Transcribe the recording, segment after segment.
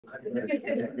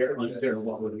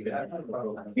What would we have?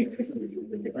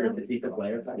 If you're the teeth of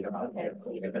players, I don't know.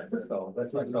 So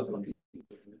that's my stuff. There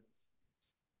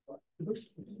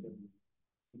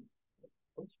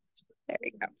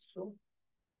we go.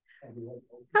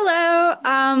 Hello,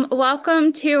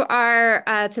 welcome to our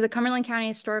to the Cumberland County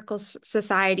Historical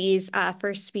Society's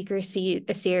first speaker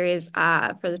series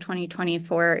for the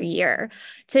 2024 year.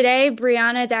 Today,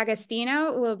 Brianna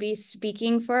Dagostino will be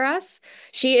speaking for us.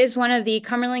 She is one of the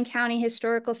Cumberland County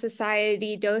Historical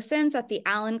Society docents at the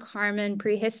Alan Carman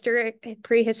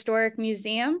Prehistoric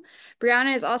Museum.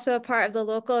 Brianna is also a part of the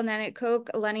local Nanticoke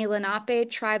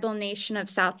Lenni-Lenape tribal nation of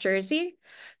South Jersey.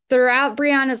 Throughout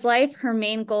Brianna's life, her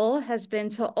main goal has been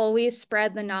to always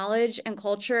spread the knowledge and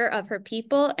culture of her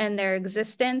people and their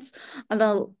existence on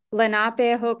the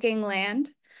Lenapehoking land.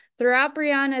 Throughout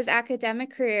Brianna's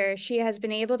academic career, she has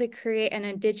been able to create an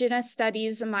Indigenous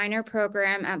Studies minor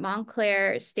program at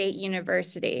Montclair State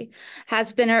University,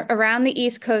 has been around the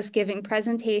East Coast giving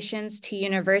presentations to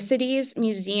universities,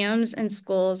 museums, and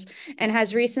schools, and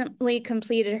has recently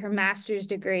completed her master's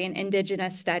degree in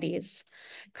Indigenous Studies.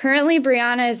 Currently,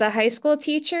 Brianna is a high school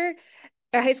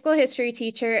history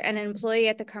teacher, and an employee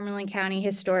at the Cumberland County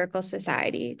Historical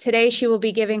Society. Today, she will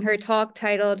be giving her talk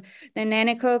titled "The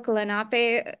Nanticoke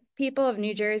Lenape People of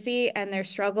New Jersey and Their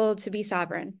Struggle to be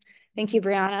Sovereign." Thank you,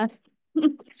 Brianna.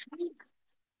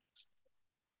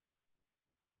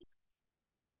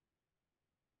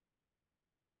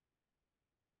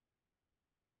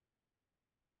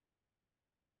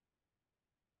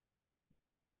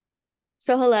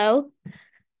 So hello,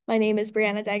 my name is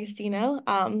Brianna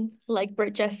Dagostino. Like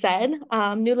Britt just said,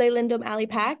 Nule Lindum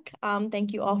Alipak.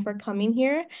 Thank you all for coming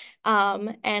here.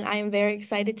 And I am very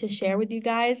excited to share with you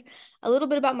guys a little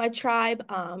bit about my tribe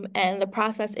and the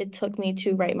process it took me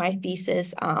to write my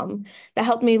thesis that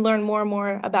helped me learn more and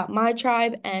more about my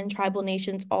tribe and tribal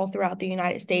nations all throughout the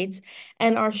United States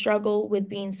and our struggle with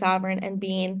being sovereign and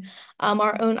being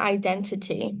our own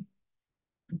identity.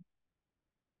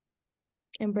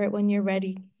 And Britt, when you're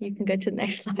ready, you can go to the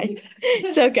next slide.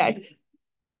 It's okay.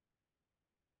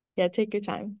 Yeah, take your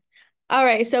time. All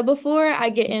right, so before I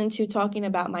get into talking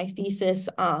about my thesis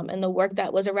and the work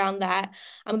that was around that,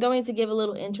 I'm going to give a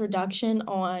little introduction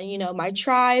on, my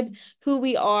tribe, who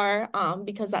we are,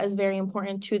 because that is very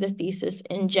important to the thesis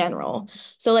in general.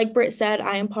 So like Britt said,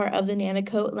 I am part of the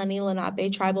Nanticoke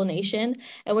Lenni-Lenape tribal nation,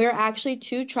 and we are actually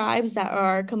two tribes that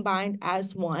are combined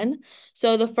as one.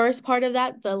 So the first part of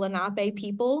that, the Lenape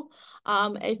people,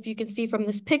 if you can see from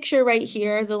this picture right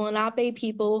here, the Lenape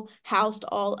people housed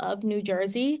all of New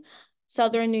Jersey,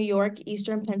 Southern New York,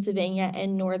 Eastern Pennsylvania,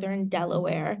 and Northern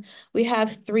Delaware. We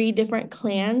have three different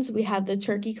clans. We have the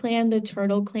Turkey Clan, the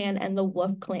Turtle Clan, and the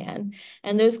Wolf Clan.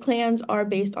 And those clans are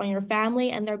based on your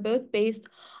family, and they're both based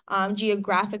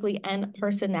geographically and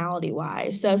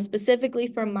personality-wise. So specifically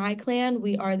for my clan,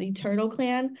 we are the Turtle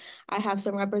Clan. I have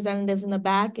some representatives in the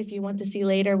back. If you want to see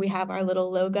later, we have our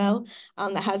little logo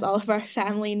that has all of our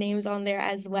family names on there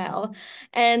as well.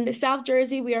 And South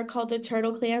Jersey, we are called the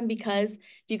Turtle Clan because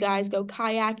if you guys go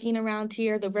kayaking around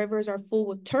here, the rivers are full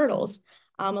with turtles.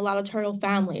 A lot of turtle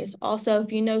families. Also,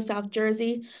 if you know South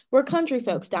Jersey, we're country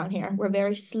folks down here. We're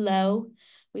very slow.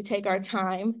 We take our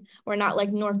time. We're not like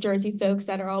North Jersey folks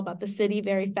that are all about the city,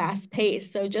 very fast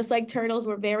paced. So just like turtles,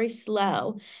 we're very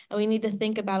slow and we need to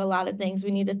think about a lot of things.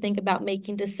 We need to think about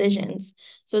making decisions.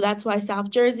 So that's why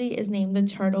South Jersey is named the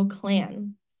Turtle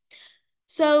Clan.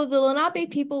 So the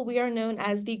Lenape people, we are known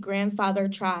as the grandfather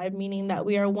tribe, meaning that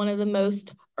we are one of the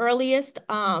most earliest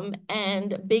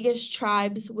and biggest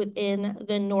tribes within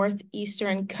the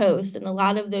northeastern coast. And a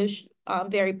lot of those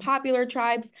very popular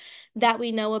tribes that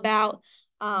we know about,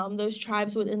 those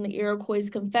tribes within the Iroquois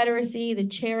Confederacy, the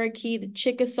Cherokee, the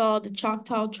Chickasaw, the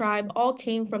Choctaw tribe, all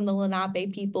came from the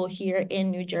Lenape people here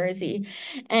in New Jersey.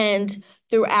 And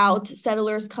throughout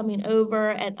settlers coming over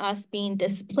and us being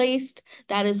displaced,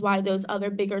 that is why those other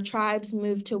bigger tribes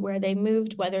moved to where they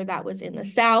moved, whether that was in the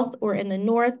South or in the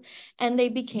North, and they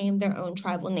became their own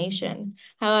tribal nation.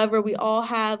 However, we all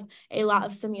have a lot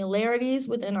of similarities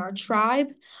within our tribe,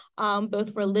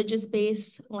 both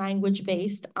religious-based,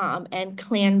 language-based, and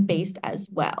clan-based as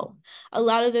well. A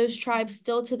lot of those tribes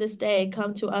still to this day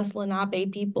come to us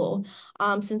Lenape people,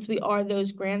 since we are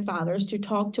those grandfathers, to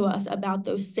talk to us about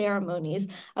those ceremonies,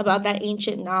 about that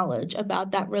ancient knowledge,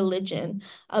 about that religion,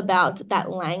 about that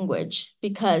language,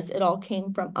 because it all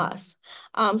came from us.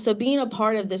 So being a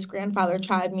part of this grandfather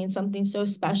tribe means something so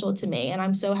special to me, and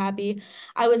I'm so happy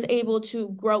I was able to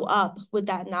grow up with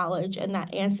that knowledge and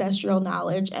that ancestral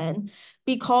knowledge and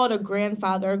be called a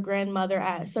grandfather, grandmother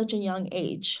at such a young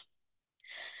age.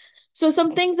 So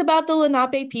some things about the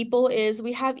Lenape people is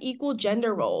we have equal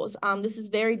gender roles. This is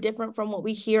very different from what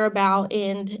we hear about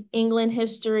in England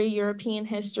history, European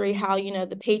history, how, you know,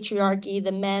 the patriarchy,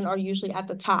 the men are usually at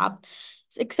the top.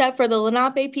 Except for the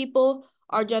Lenape people,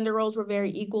 our gender roles were very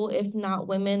equal. If not,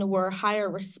 women were higher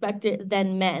respected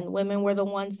than men. Women were the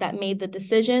ones that made the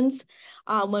decisions.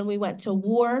 When we went to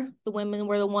war, the women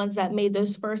were the ones that made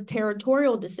those first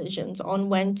territorial decisions on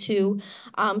when to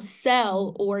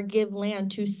sell or give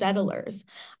land to settlers.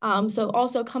 So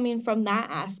also coming from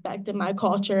that aspect in my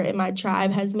culture, in my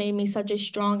tribe, has made me such a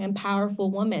strong and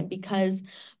powerful woman, because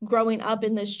growing up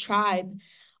in this tribe,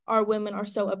 our women are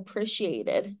so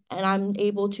appreciated, and I'm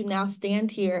able to now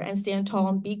stand here and stand tall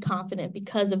and be confident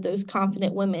because of those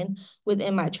confident women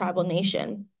within my tribal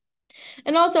nation.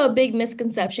 And also a big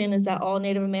misconception is that all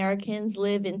Native Americans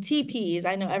live in teepees.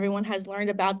 I know everyone has learned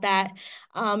about that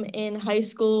in high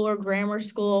school or grammar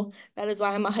school. That is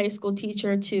why I'm a high school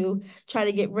teacher, to try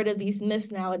to get rid of these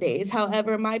myths nowadays.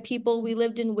 However, my people, we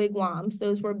lived in wigwams.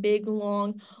 Those were big,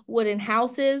 long wooden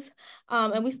houses.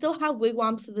 And we still have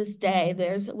wigwams to this day.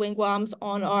 There's wigwams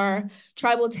on our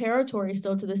tribal territory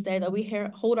still to this day that we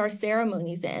hold our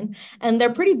ceremonies in. And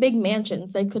they're pretty big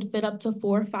mansions. They could fit up to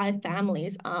 4 or 5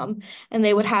 families. And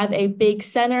they would have a big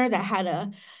center that had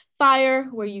a fire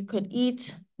where you could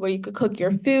eat, where you could cook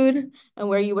your food, and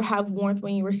where you would have warmth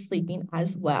when you were sleeping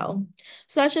as well.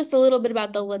 So that's just a little bit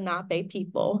about the Lenape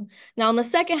people. Now, on the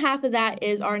second half of that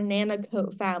is our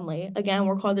Nanticoke family. Again,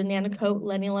 we're called the Nanticoke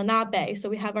Lenni-Lenape. So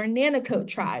we have our Nanticoke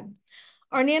tribe.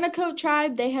 Our Nanticoke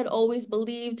tribe, they had always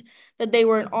believed that they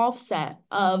were an offset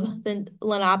of the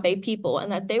Lenape people,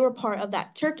 and that they were part of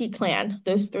that Turkey clan,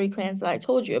 those 3 clans that I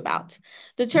told you about.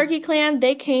 The Turkey clan,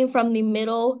 they came from the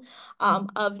middle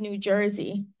of New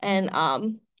Jersey, and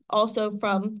also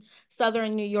from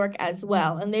southern New York as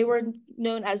well. And they were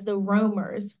known as the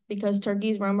roamers, because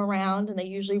turkeys roam around and they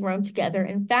usually roam together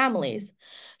in families.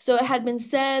 So it had been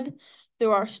said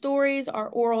through our stories, our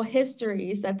oral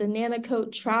histories, that the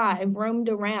Nanticoke tribe roamed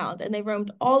around, and they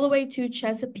roamed all the way to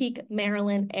Chesapeake,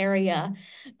 Maryland area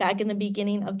back in the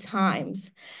beginning of times.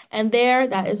 And there,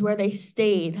 that is where they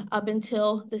stayed up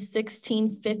until the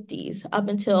 1650s, up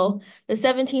until the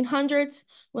 1700s,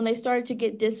 when they started to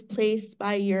get displaced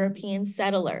by European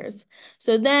settlers.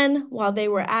 So then, while they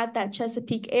were at that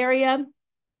Chesapeake area,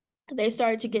 they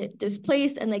started to get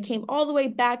displaced, and they came all the way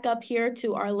back up here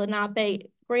to our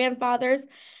Lenape grandfathers,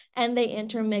 and they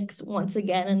intermixed once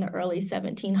again in the early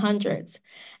 1700s.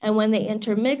 And when they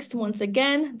intermixed once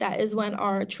again, that is when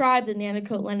our tribe, the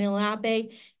Nanticoke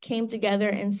Lenni-Lenape, came together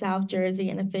in South Jersey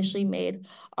and officially made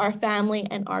our family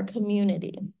and our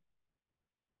community.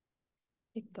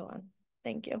 You can go on.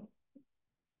 Thank you.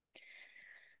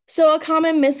 So a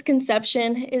common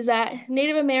misconception is that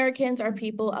Native Americans are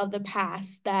people of the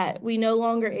past, that we no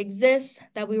longer exist,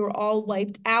 that we were all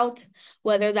wiped out,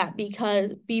 whether that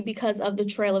be because of the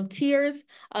Trail of Tears,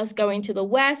 us going to the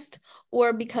west,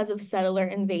 or because of settler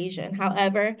invasion.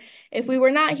 However, if we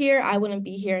were not here, I wouldn't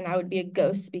be here, and I would be a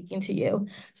ghost speaking to you.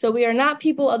 So we are not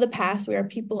people of the past, we are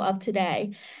people of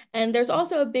today. And there's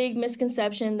also a big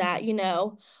misconception that, you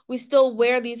know, we still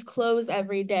wear these clothes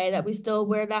every day, that we still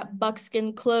wear that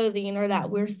buckskin clothing, or that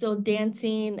we're still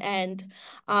dancing and,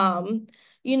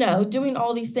 you know, doing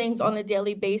all these things on a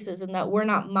daily basis, and that we're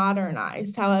not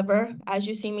modernized. However, as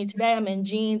you see me today, I'm in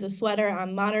jeans, a sweater,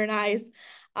 I'm modernized.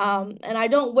 And I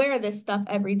don't wear this stuff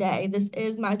every day. This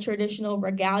is my traditional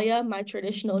regalia, my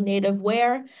traditional native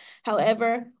wear.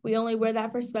 However, we only wear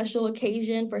that for special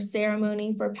occasion, for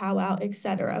ceremony, for powwow,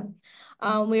 etc.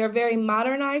 We are very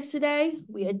modernized today.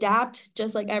 We adapt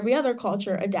just like every other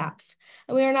culture adapts.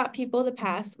 And we are not people of the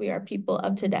past, we are people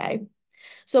of today.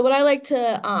 So what I like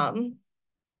to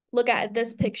look at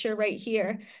this picture right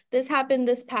here. This happened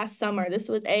this past summer. This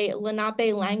was a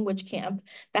Lenape language camp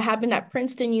that happened at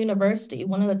Princeton University,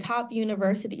 one of the top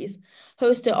universities,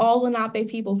 hosted all Lenape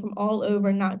people from all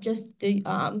over, not just the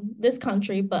this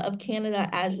country, but of Canada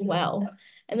as well.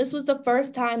 And this was the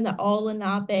first time that all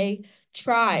Lenape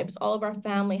tribes, all of our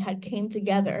family had came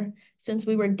together since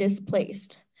we were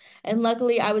displaced. And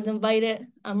luckily I was invited.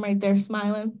 I'm right there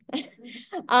smiling.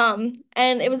 And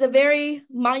it was a very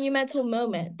monumental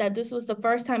moment that this was the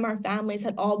first time our families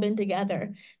had all been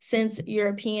together since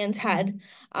Europeans had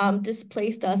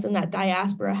displaced us and that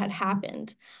diaspora had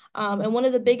happened. And one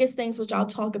of the biggest things, which I'll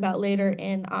talk about later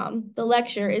in the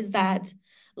lecture, is that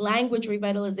language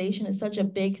revitalization is such a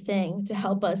big thing to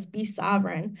help us be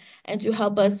sovereign and to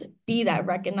help us be that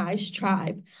recognized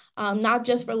tribe, not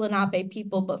just for Lenape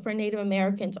people, but for Native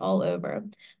Americans all over.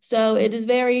 So it is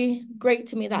very great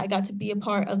to me that I got to be a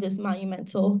part of this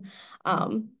monumental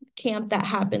camp that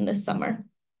happened this summer.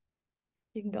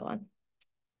 You can go on.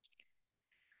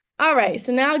 All right,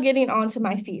 so now getting on to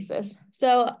my thesis.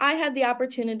 So I had the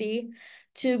opportunity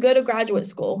to go to graduate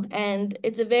school, and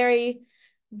it's a very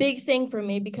big thing for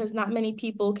me because not many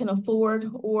people can afford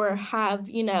or have,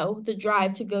 the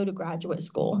drive to go to graduate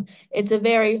school. It's a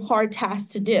very hard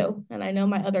task to do, and I know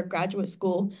my other graduate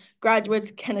school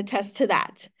graduates can attest to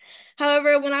that.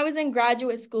 However, when I was in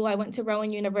graduate school, I went to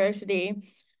Rowan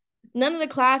University. None of the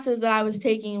classes that I was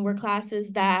taking were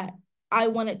classes that I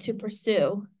wanted to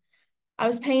pursue. I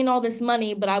was paying all this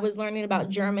money, but I was learning about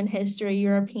German history,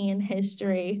 European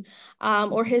history,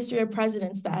 or history of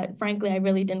presidents that, frankly, I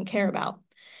really didn't care about.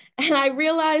 And I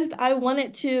realized I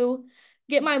wanted to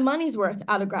get my money's worth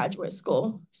out of graduate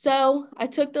school. So I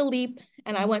took the leap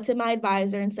and I went to my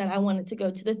advisor and said I wanted to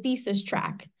go to the thesis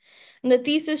track. And the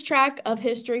thesis track of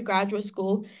history graduate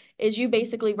school is you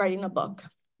basically writing a book.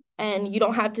 And you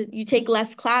don't have to, you take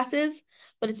less classes,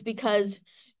 but it's because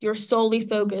you're solely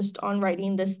focused on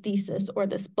writing this thesis or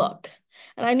this book.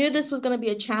 And I knew this was going to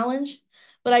be a challenge,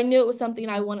 but I knew it was something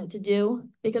I wanted to do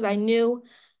because I knew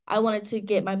I wanted to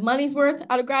get my money's worth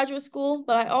out of graduate school,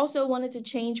 but I also wanted to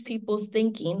change people's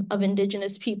thinking of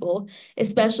Indigenous people,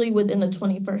 especially within the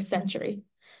 21st century.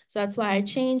 So that's why I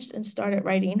changed and started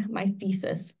writing my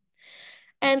thesis.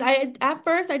 And at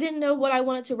first, I didn't know what I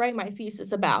wanted to write my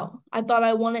thesis about. I thought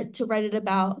I wanted to write it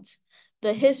about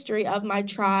the history of my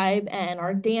tribe and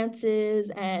our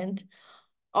dances and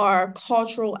our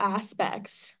cultural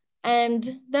aspects.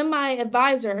 And then my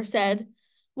advisor said,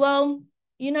 well,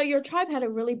 your tribe had a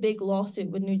really big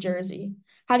lawsuit with New Jersey.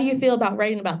 How do you feel about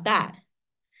writing about that?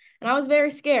 And I was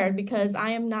very scared because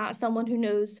I am not someone who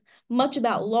knows much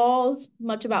about laws,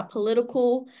 much about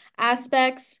political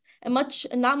aspects, and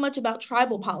not much about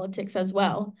tribal politics as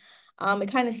well.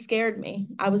 It kind of scared me.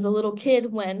 I was a little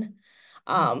kid when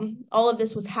all of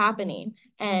this was happening,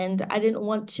 and I didn't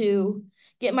want to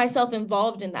get myself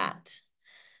involved in that.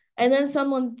 And then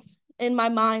someone in my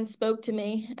mind spoke to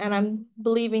me, and I'm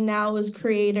believing now was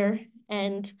Creator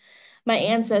and my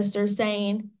ancestors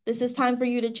saying, this is time for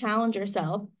you to challenge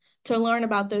yourself, to learn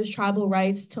about those tribal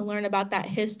rights, to learn about that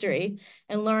history,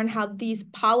 and learn how these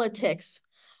politics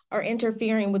are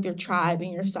interfering with your tribe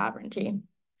and your sovereignty.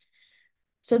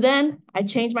 So then I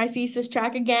changed my thesis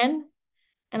track again.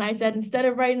 And I said, instead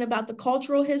of writing about the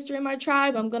cultural history of my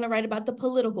tribe, I'm going to write about the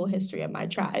political history of my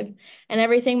tribe and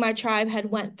everything my tribe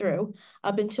had went through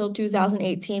up until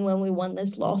 2018 when we won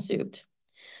this lawsuit.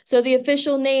 So the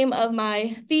official name of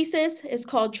my thesis is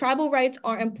called Tribal Rights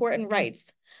Are Important Rights: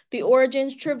 The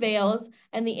Origins, Travails,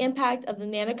 and the Impact of the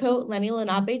Nanticoke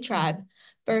Lenni-Lenape Tribe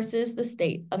versus the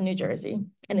State of New Jersey.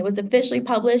 And it was officially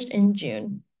published in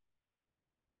June.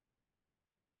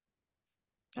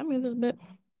 I'll move this a bit.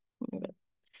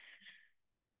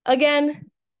 Again,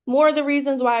 more of the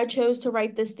reasons why I chose to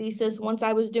write this thesis once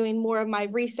I was doing more of my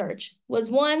research was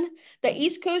one, the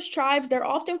East Coast tribes, they're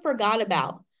often forgot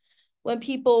about when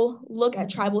people look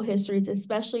at tribal histories,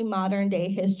 especially modern day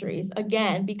histories.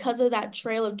 Again, because of that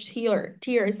trail of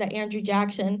tears that Andrew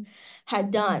Jackson had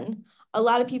done, a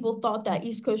lot of people thought that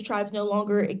East Coast tribes no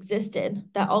longer existed,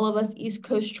 that all of us East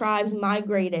Coast tribes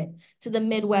migrated to the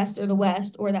Midwest or the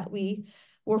West, or that we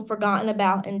were forgotten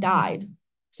about and died.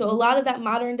 So a lot of that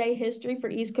modern day history for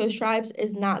East Coast tribes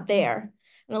is not there.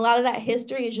 And a lot of that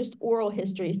history is just oral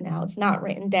histories now. It's not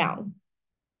written down.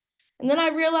 And then I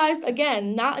realized,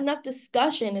 again, not enough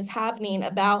discussion is happening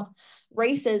about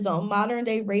racism, modern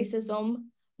day racism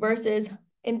versus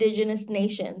Indigenous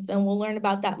nations. And we'll learn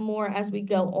about that more as we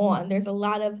go on. There's a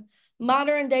lot of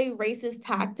modern day racist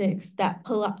tactics that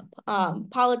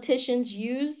politicians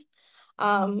use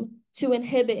to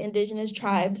inhibit Indigenous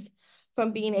tribes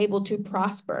from being able to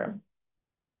prosper.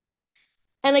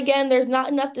 And again, there's not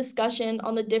enough discussion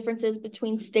on the differences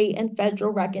between state and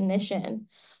federal recognition.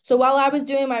 So while I was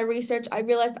doing my research, I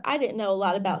realized I didn't know a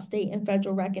lot about state and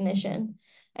federal recognition.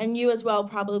 And you as well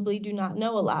probably do not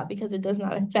know a lot because it does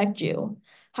not affect you.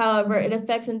 However, it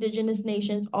affects Indigenous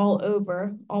nations all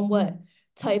over on what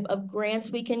type of grants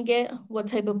we can get, what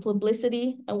type of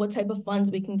publicity, and what type of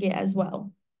funds we can get as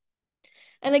well.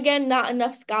 And again, not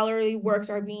enough scholarly works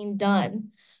are being done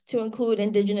to include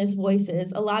Indigenous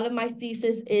voices. A lot of my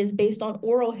thesis is based on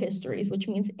oral histories, which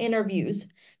means interviews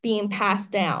being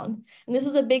passed down. And this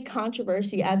was a big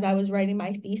controversy as I was writing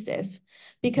my thesis,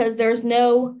 because there's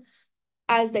no,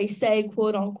 as they say,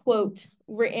 quote unquote,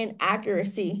 written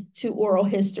accuracy to oral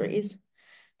histories.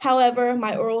 However,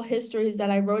 my oral histories that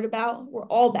I wrote about were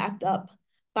all backed up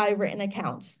by written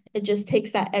accounts. It just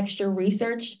takes that extra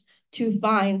research to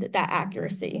find that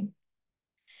accuracy.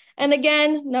 And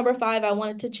again, number 5, I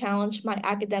wanted to challenge my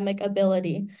academic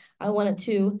ability. I wanted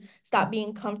to stop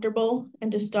being comfortable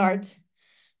and to start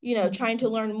trying to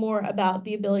learn more about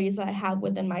the abilities that I have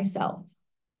within myself.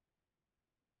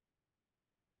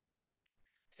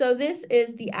 So this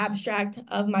is the abstract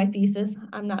of my thesis.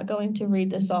 I'm not going to read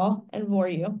this all and bore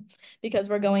you because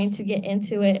we're going to get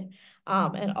into it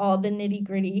and all the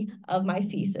nitty-gritty of my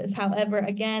thesis. However,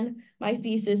 again, my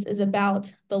thesis is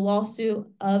about the lawsuit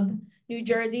of New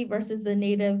Jersey versus the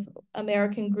Native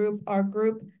American group,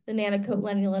 the Nanticoke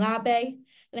Lenni-Lenape.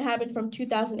 And it happened from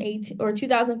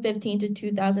 2015 to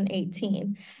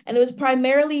 2018. And it was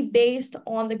primarily based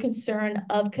on the concern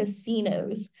of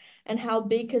casinos and how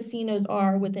big casinos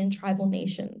are within tribal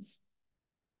nations.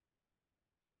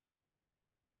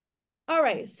 All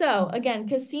right, so again,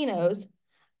 casinos.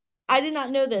 I did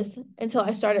not know this until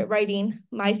I started writing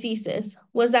my thesis,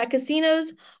 was that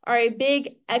casinos are a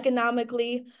big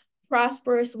economically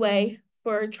prosperous way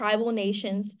for tribal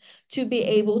nations to be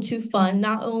able to fund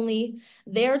not only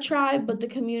their tribe, but the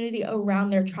community around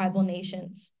their tribal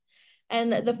nations.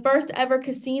 And the first ever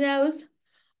casinos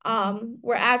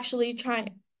were actually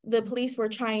the police were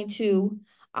trying to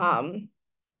ban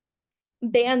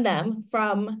them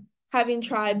from having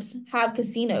tribes have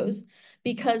casinos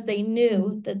because they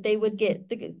knew that they would get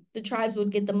the tribes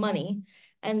would get the money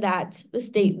and that the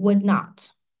state would not.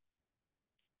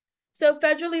 So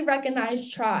federally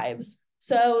recognized tribes.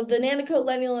 So the Nanticoke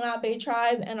Lenni-Lenape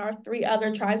tribe and our 3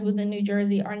 other tribes within New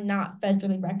Jersey are not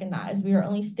federally recognized. We are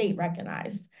only state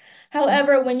recognized.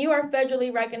 However, when you are a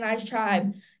federally recognized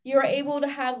tribe, you are able to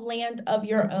have land of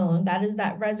your own. That is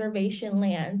that reservation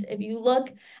land. If you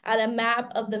look at a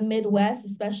map of the Midwest,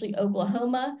 especially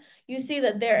Oklahoma, you see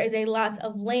that there is a lot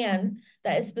of land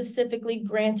that is specifically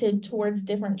granted towards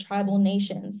different tribal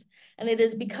nations. And it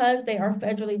is because they are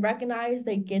federally recognized,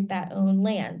 they get that own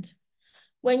land.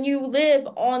 When you live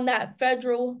on that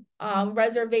federal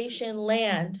reservation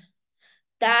land,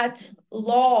 that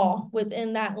law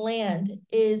within that land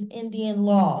is Indian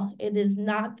law. It is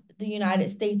not the United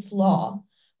States law,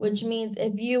 which means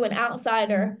if you, an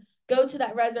outsider, go to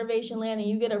that reservation land and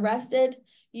you get arrested,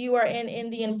 you are in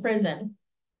Indian prison.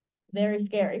 Very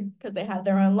scary because they have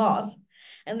their own laws.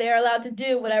 And they're allowed to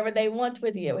do whatever they want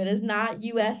with you. It is not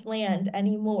U.S. land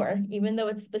anymore. Even though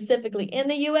it's specifically in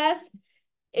the U.S.,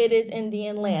 it is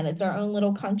Indian land. It's our own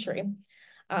little country.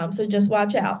 So just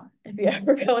watch out if you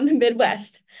ever go in the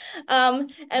Midwest.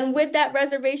 And with that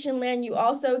reservation land, you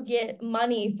also get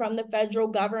money from the federal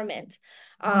government.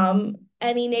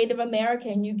 Any Native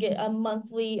American, you get a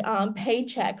monthly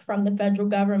paycheck from the federal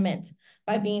government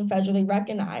by being federally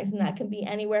recognized. And that can be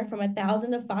anywhere from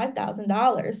 $1,000 to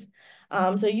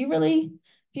 $5,000. So you really,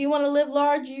 if you want to live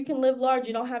large, you can live large.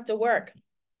 You don't have to work.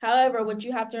 However, what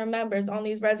you have to remember is on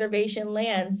these reservation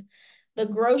lands, the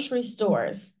grocery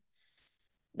stores,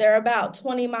 they're about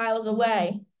 20 miles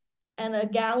away, and a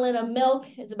gallon of milk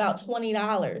is about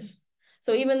 $20.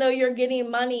 So even though you're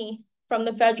getting money from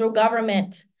the federal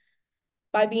government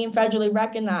by being federally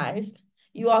recognized,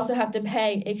 you also have to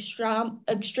pay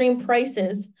extreme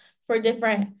prices for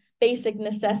different basic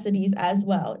necessities as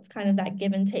well. It's kind of that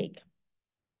give and take.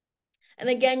 And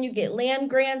again, you get land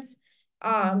grants,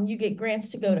 you get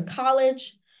grants to go to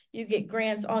college, you get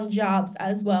grants on jobs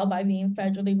as well by being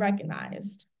federally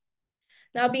recognized.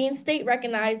 Now, being state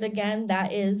recognized, again,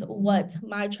 that is what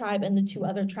my tribe and the 2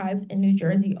 other tribes in New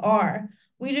Jersey are.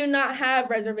 We do not have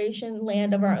reservation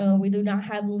land of our own. We do not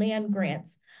have land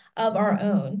grants of our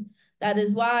own. That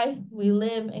is why we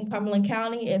live in Cumberland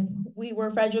County. If we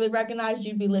were federally recognized,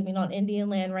 you'd be living on Indian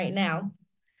land right now.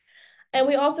 And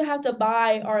we also have to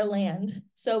buy our land.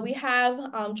 So we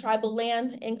have tribal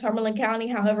land in Cumberland County.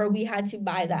 However, we had to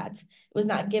buy that. It was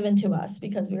not given to us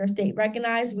because we are state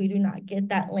recognized. We do not get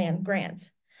that land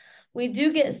grant. We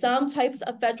do get some types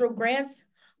of federal grants.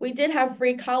 We did have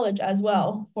free college as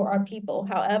well for our people.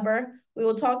 However, we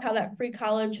will talk how that free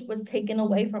college was taken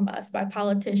away from us by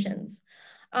politicians.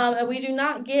 And we do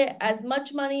not get as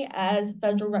much money as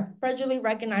federally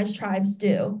recognized tribes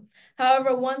do.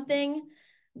 However, one thing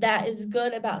that is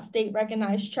good about state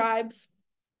recognized tribes,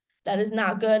 that is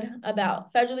not good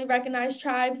about federally recognized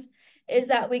tribes, is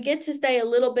that we get to stay a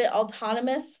little bit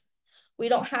autonomous. We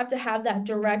don't have to have that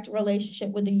direct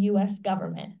relationship with the U.S.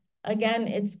 government. Again,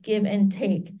 it's give and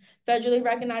take. Federally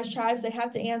recognized tribes, they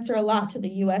have to answer a lot to the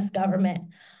U.S. government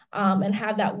and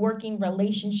have that working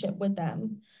relationship with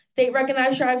them. State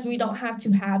recognized tribes, we don't have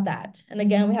to have that. And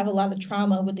again, we have a lot of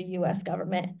trauma with the U.S.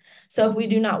 government. So if we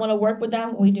do not want to work with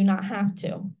them, we do not have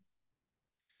to.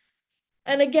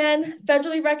 And again,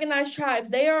 federally recognized tribes,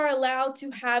 they are allowed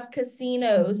to have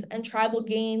casinos and tribal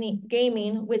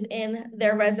gaming within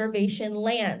their reservation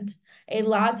land. A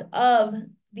lot of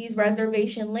these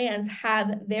reservation lands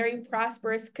have very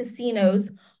prosperous casinos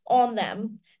on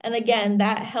them. And again,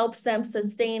 that helps them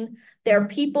sustain their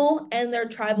people and their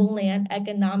tribal land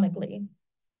economically.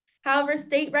 However,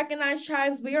 state-recognized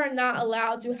tribes, we are not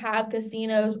allowed to have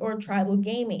casinos or tribal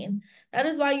gaming. That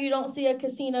is why you don't see a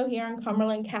casino here in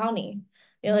Cumberland County.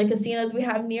 The only casinos we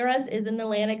have near us is in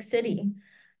Atlantic City.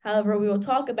 However, we will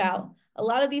talk about a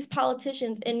lot of these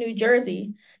politicians in New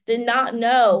Jersey did not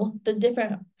know the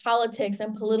different politics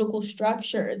and political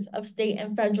structures of state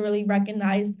and federally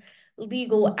recognized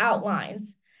legal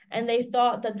outlines. And they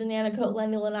thought that the Nanticoke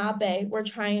Lenni-Lenape were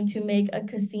trying to make a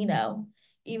casino,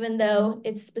 even though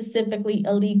it's specifically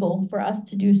illegal for us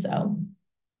to do so.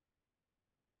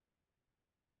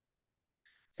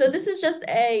 So this is just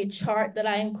a chart that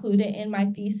I included in my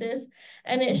thesis,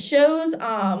 and it shows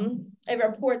a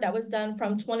report that was done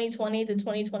from 2020 to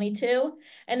 2022,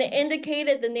 and it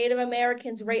indicated the Native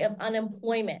Americans' rate of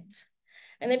unemployment.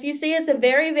 And if you see, it's a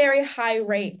very, very high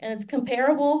rate, and it's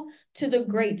comparable to the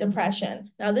Great Depression.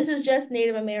 Now, this is just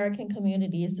Native American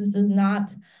communities. This is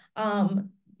not the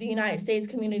United States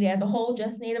community as a whole,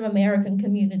 just Native American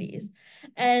communities.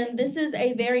 And this is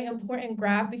a very important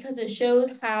graph because it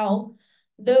shows how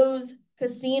those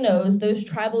casinos, those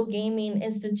tribal gaming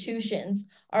institutions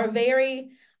are very,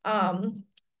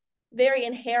 very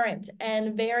inherent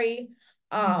and very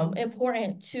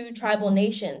important to tribal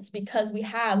nations because we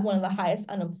have one of the highest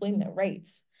unemployment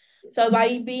rates. So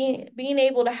by being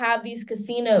able to have these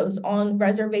casinos on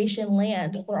reservation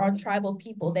land for our tribal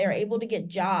people, they are able to get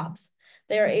jobs.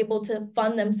 They are able to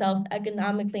fund themselves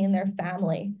economically and their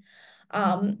family.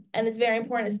 And it's very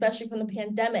important, especially from the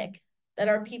pandemic, that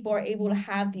our people are able to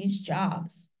have these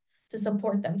jobs to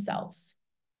support themselves.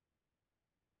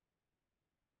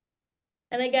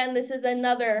 And again, this is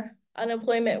another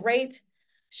unemployment rate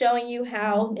showing you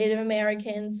how Native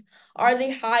Americans are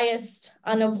the highest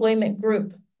unemployment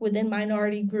group within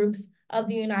minority groups of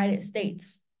the United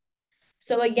States.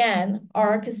 So again,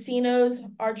 our casinos,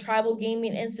 our tribal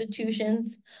gaming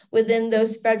institutions within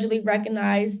those federally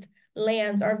recognized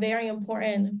lands are very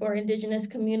important for Indigenous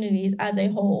communities as a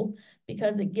whole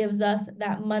because it gives us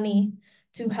that money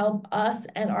to help us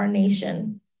and our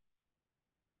nation.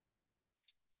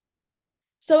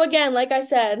 So again, like I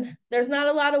said, there's not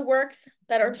a lot of works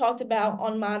that are talked about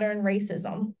on modern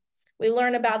racism. We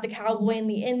learn about the cowboy and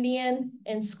the Indian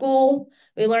in school.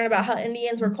 We learn about how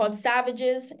Indians were called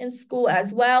savages in school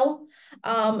as well.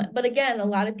 But again, a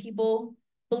lot of people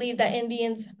believe that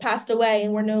Indians passed away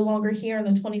and we're no longer here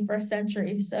in the 21st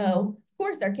century. So of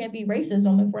course there can't be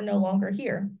racism if we're no longer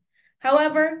here.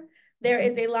 However, there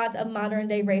is a lot of modern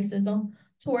day racism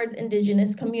towards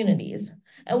Indigenous communities.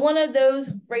 And one of those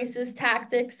racist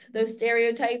tactics, those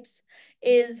stereotypes,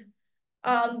 is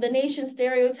the nation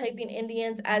stereotyping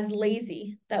Indians as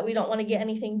lazy, that we don't want to get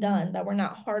anything done, that we're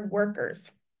not hard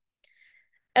workers.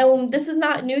 And this is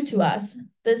not new to us.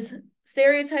 This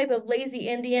stereotype of lazy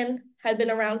Indian had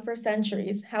been around for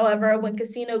centuries. However, when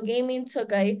casino gaming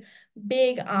took a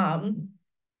big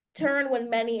turn, when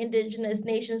many Indigenous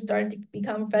nations started to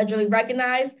become federally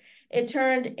recognized, it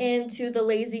turned into the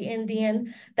lazy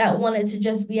Indian that wanted to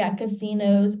just be at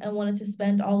casinos and wanted to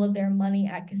spend all of their money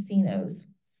at casinos.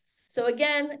 So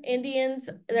again, Indians,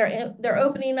 they're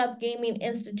opening up gaming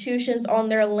institutions on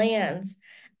their lands,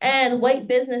 and white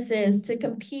businesses, to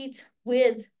compete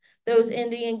with those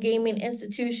Indian gaming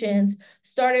institutions,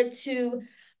 started to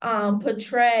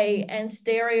portray and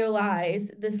sterilize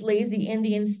this lazy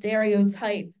Indian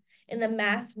stereotype in the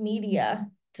mass media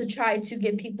to try to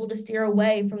get people to steer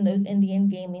away from those Indian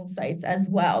gaming sites as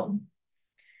well.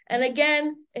 And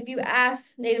again, if you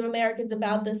ask Native Americans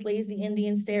about this lazy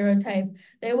Indian stereotype,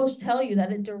 they will tell you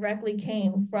that it directly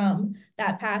came from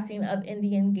that passing of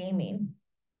Indian gaming.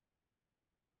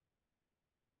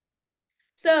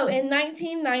 So in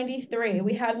 1993,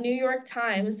 we have New York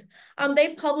Times.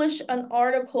 They published an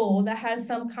article that has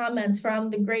some comments from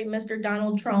the great Mr.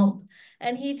 Donald Trump,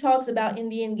 and he talks about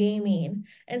Indian gaming.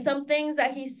 And some things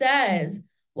that he says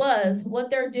was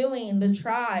what they're doing, the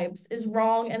tribes, is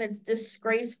wrong and it's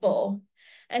disgraceful.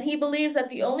 And he believes that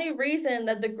the only reason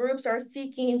that the groups are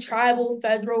seeking tribal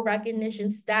federal recognition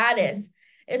status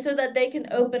is so that they can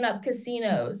open up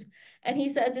casinos. And he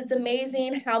says it's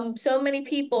amazing how so many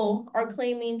people are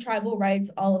claiming tribal rights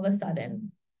all of a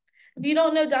sudden. If you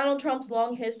don't know Donald Trump's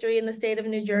long history in the state of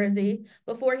New Jersey,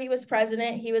 before he was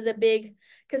president, he was a big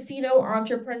casino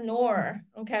entrepreneur.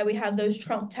 Okay, we have those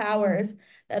Trump Towers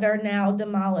that are now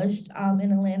demolished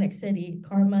in Atlantic City.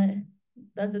 Karma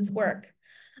does its work.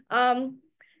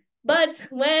 But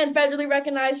when federally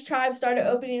recognized tribes started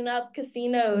opening up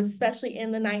casinos, especially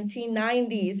in the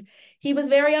 1990s, he was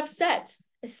very upset,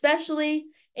 especially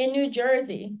in New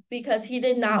Jersey, because he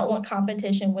did not want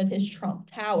competition with his Trump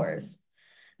Towers.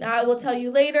 Now, I will tell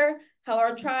you later how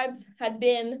our tribes had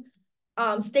been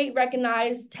state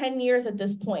recognized 10 years at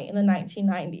this point in the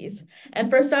 1990s. And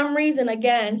for some reason,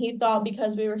 again, he thought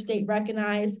because we were state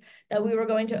recognized that we were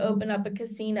going to open up a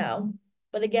casino.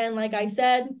 But again, like I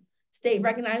said, state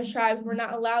recognized tribes were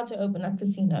not allowed to open up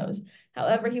casinos.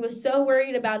 However, he was so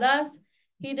worried about us,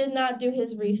 he did not do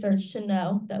his research to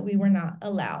know that we were not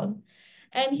allowed.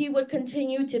 And he would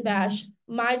continue to bash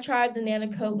my tribe, the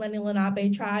Nanticoke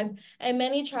Lenni-Lenape tribe, and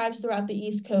many tribes throughout the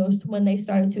East Coast when they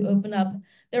started to open up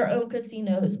their own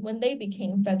casinos when they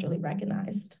became federally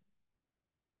recognized.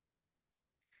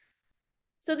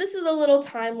 So this is a little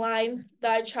timeline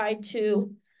that I tried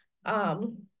to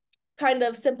kind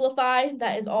of simplify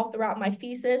that is all throughout my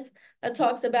thesis that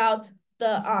talks about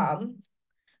the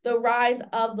rise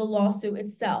of the lawsuit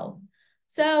itself.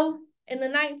 So in the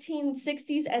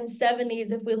 1960s and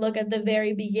 70s, if we look at the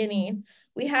very beginning,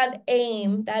 we have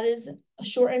AIM, that is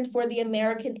shortened for the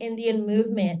American Indian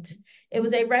Movement. It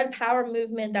was a Red Power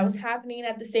movement that was happening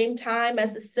at the same time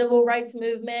as the Civil Rights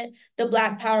Movement, the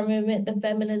Black Power movement, the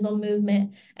feminism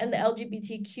movement, and the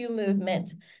LGBTQ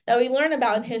movement that we learn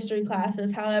about in history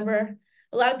classes. However,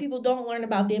 a lot of people don't learn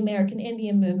about the American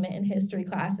Indian movement in history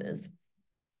classes.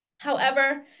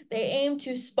 However, they aim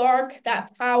to spark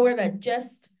that power that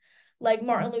just like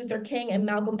Martin Luther King and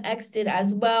Malcolm X did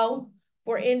as well,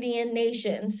 for Indian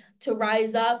nations to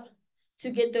rise up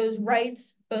to get those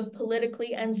rights, both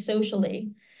politically and socially.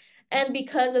 And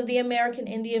because of the American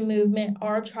Indian movement,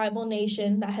 our tribal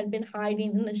nation that had been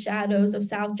hiding in the shadows of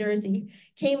South Jersey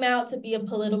came out to be a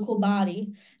political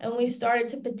body. And we started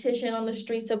to petition on the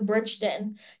streets of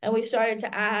Bridgeton. And we started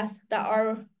to ask that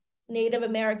our Native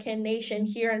American nation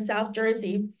here in South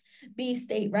Jersey be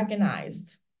state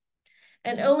recognized.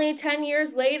 And only 10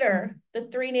 years later, the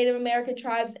 3 Native American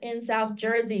tribes in South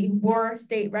Jersey were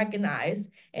state recognized.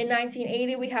 In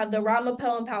 1980, we have the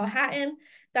Ramapo and Powhatan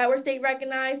that were state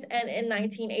recognized, and in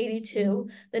 1982,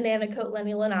 the Nanticoke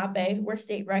Lenni-Lenape were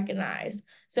state recognized.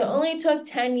 So it only took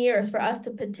 10 years for us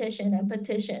to petition and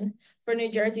petition for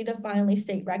New Jersey to finally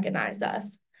state recognize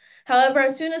us. However,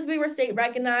 as soon as we were state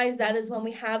recognized, that is when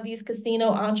we have these casino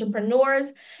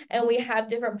entrepreneurs and we have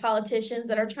different politicians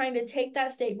that are trying to take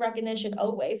that state recognition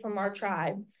away from our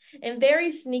tribe in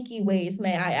very sneaky ways,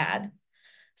 may I add.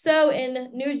 So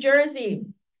in New Jersey,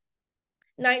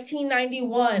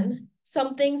 1991,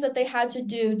 some things that they had to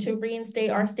do to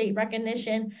reinstate our state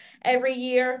recognition every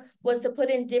year was to put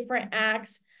in different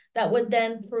acts that would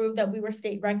then prove that we were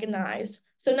state recognized.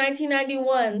 So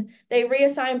 1991, they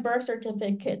reassigned birth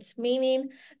certificates, meaning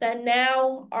that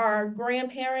now our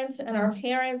grandparents and our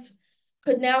parents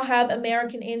could now have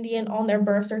American Indian on their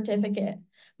birth certificate.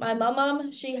 My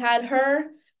mom, she had her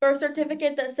birth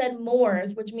certificate that said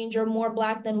Moors, which means you're more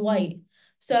Black than white.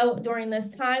 So during this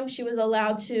time, she was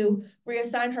allowed to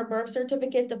reassign her birth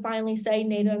certificate to finally say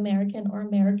Native American or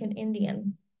American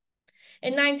Indian.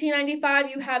 In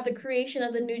 1995, you have the creation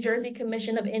of the New Jersey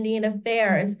Commission of Indian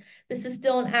Affairs. This is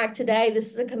still an act today.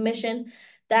 This is a commission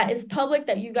that is public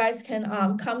that you guys can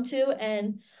come to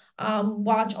and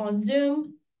watch on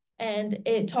Zoom. And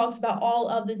it talks about all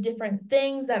of the different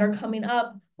things that are coming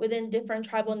up within different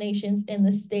tribal nations in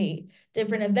the state,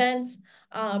 different events,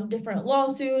 different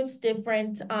lawsuits,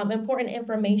 different important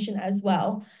information as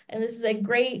well. And this is a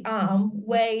great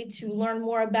way to learn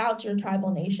more about your tribal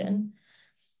nation.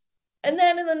 And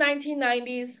then in the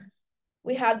 1990s,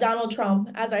 we have Donald Trump.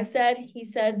 As I said, he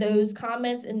said those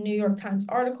comments in New York Times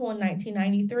article in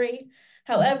 1993.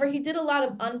 However, he did a lot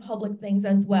of unpublic things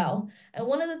as well. And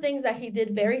one of the things that he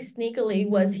did very sneakily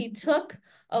was he took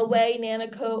away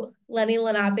Nanticoke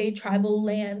Lenni-Lenape tribal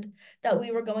land that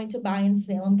we were going to buy in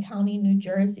Salem County, New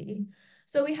Jersey.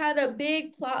 So we had a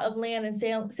big plot of land in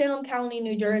Salem County,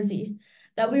 New Jersey,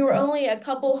 that we were only a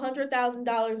couple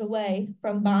 $100,000 away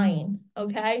from buying,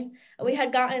 okay? And we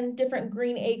had gotten different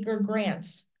Green Acre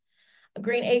grants. A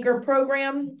Green Acre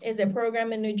program is a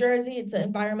program in New Jersey. It's an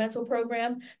environmental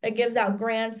program that gives out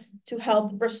grants to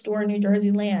help restore New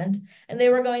Jersey land. And they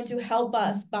were going to help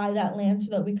us buy that land so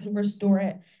that we could restore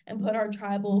it and put our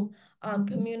tribal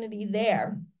community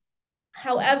there.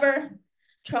 However,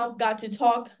 Trump got to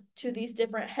talk to these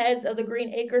different heads of the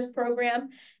Green Acres program,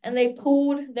 and they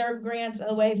pulled their grants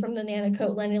away from the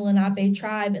Nanticoke Lenni-Lenape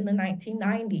tribe in the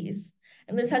 1990s.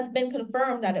 And this has been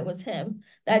confirmed that it was him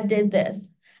that did this.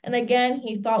 And again,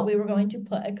 he thought we were going to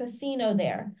put a casino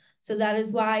there. So that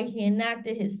is why he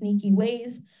enacted his sneaky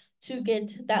ways to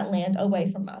get that land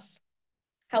away from us.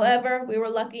 However, we were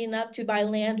lucky enough to buy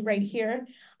land right here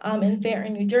in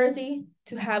Fairton, New Jersey,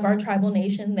 to have our tribal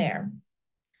nation there.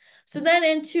 So then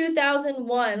in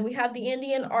 2001, we have the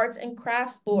Indian Arts and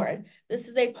Crafts Board. This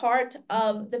is a part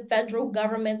of the federal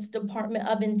government's Department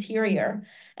of Interior.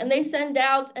 And they send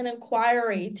out an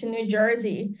inquiry to New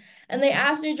Jersey. And they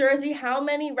ask New Jersey how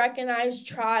many recognized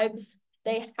tribes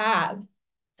they have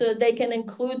so that they can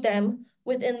include them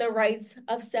within the rights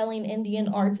of selling Indian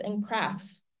arts and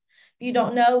crafts. If you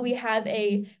don't know, we have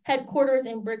a headquarters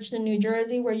in Bridgeton, New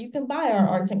Jersey, where you can buy our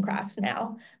arts and crafts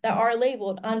now that are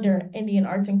labeled under Indian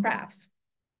Arts and Crafts.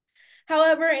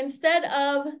 However, instead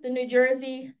of the New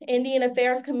Jersey Indian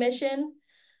Affairs Commission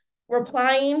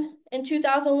replying in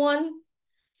 2001,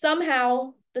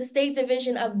 somehow the State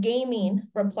Division of Gaming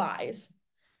replies.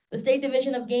 The State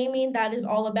Division of Gaming, that is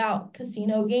all about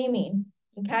casino gaming,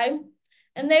 okay?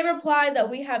 And they reply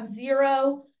that we have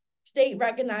 0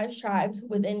 state-recognized tribes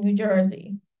within New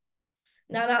Jersey.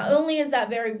 Now, not only is that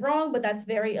very wrong, but that's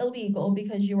very illegal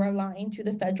because you are lying to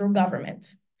the federal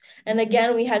government. And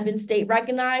again, we had been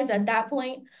state-recognized at that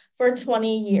point for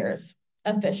 20 years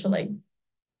officially.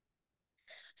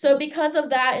 So because of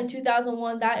that, in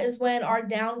 2001, that is when our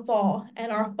downfall and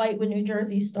our fight with New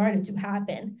Jersey started to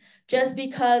happen, just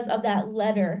because of that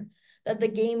letter that the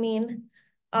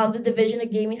Division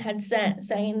of Gaming had sent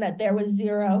saying that there was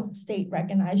 0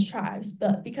 state-recognized tribes.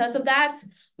 But because of that,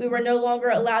 we were no longer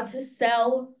allowed to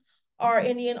sell our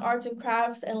Indian arts and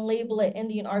crafts and label it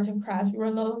Indian arts and crafts. We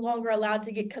were no longer allowed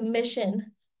to get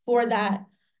commission for that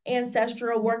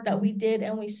ancestral work that we did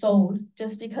and we sold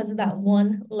just because of that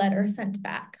one letter sent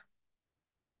back.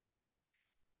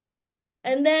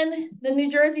 And then the New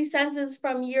Jersey census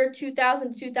from year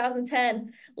 2000 to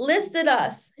 2010 listed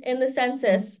us in the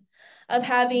census of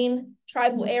having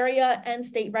tribal area and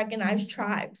state-recognized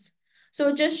tribes. So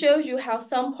it just shows you how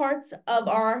some parts of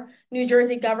our New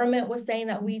Jersey government was saying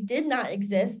that we did not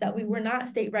exist, that we were not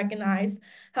state-recognized.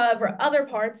 However, other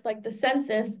parts, like the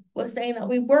census, was saying that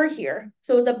we were here.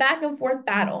 So it was a back and forth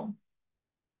battle.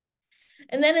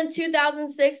 And then in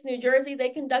 2006, New Jersey, they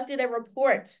conducted a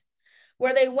report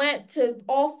where they went to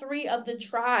all 3 of the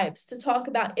tribes to talk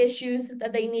about issues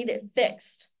that they needed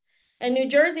fixed. And New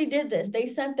Jersey did this. They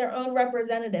sent their own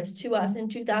representatives to us in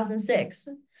 2006.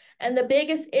 And the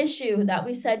biggest issue that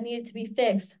we said needed to be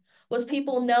fixed was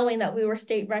people knowing that we were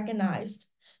state recognized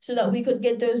so that we could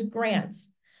get those grants,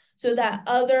 so that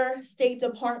other state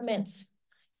departments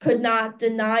could not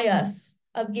deny us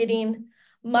of getting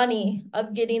money,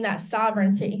 of getting that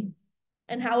sovereignty.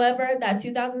 And however, that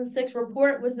 2006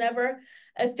 report was never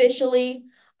officially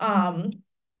brought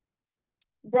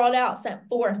out, sent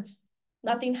forth.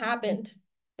 Nothing happened.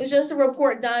 It was just a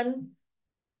report done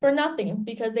for nothing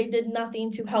because they did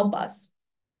nothing to help us.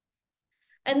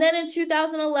 And then in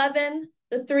 2011,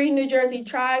 the 3 New Jersey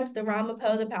tribes, the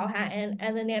Ramapo, the Powhatan,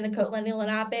 and the Nanticoke,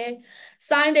 Lenni-Lenape,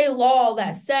 signed a law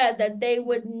that said that they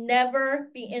would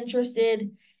never be interested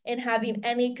in having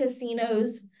any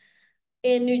casinos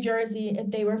in New Jersey if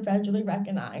they were federally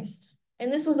recognized.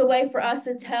 And this was a way for us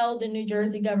to tell the New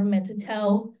Jersey government, to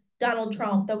tell Donald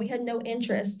Trump that we had no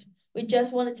interest. We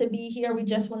just wanted to be here. We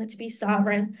just wanted to be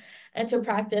sovereign and to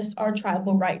practice our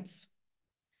tribal rights.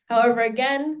 However,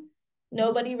 again,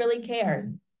 nobody really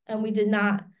cared. And we did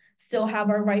not still have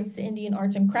our rights to Indian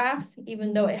arts and crafts,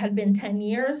 even though it had been 10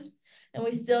 years. And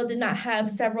we still did not have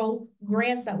several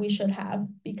grants that we should have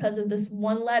because of this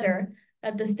one letter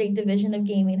that the State Division of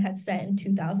Gaming had sent in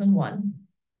 2001.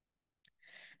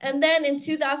 And then in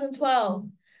 2012,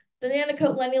 the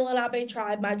Nanticoke Lenni-Lenape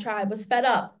tribe, my tribe, was fed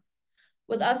up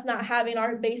with us not having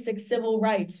our basic civil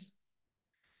rights.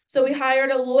 So we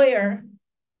hired a lawyer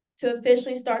to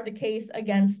officially start the case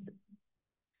against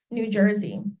New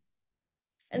Jersey.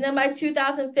 And then by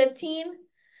 2015,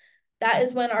 that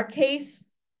is when our case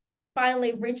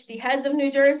finally reached the heads of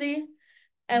New Jersey,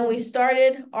 and we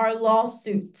started our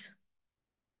lawsuit.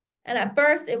 And at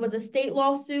first, it was a state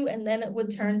lawsuit, and then it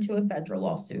would turn to a federal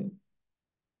lawsuit.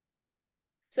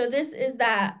 So this is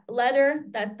that letter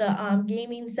that the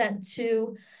gaming sent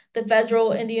to the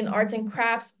Federal Indian Arts and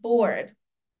Crafts Board.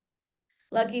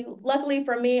 Luckily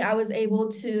for me, I was able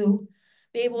to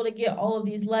get all of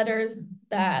these letters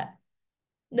that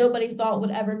nobody thought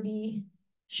would ever be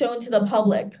shown to the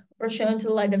public or shown to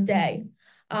the light of day.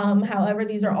 However,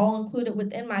 these are all included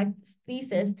within my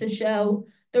thesis to show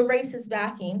the racist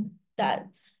backing that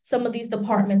some of these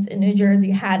departments in New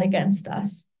Jersey had against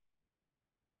us.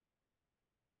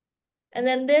 And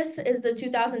then this is the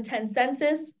 2010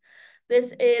 census. This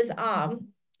is,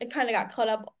 it kind of got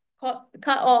cut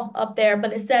off up there,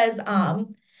 but it says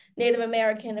Native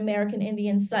American, American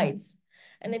Indian sites.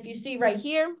 And if you see right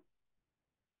here,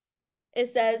 it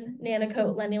says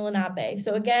Nanticoke, Lenni-Lenape.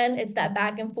 So again, it's that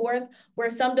back and forth where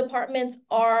some departments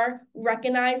are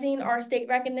recognizing our state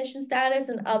recognition status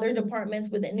and other departments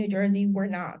within New Jersey were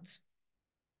not.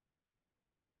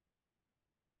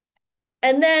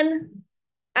 And then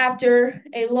after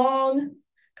a long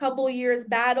couple years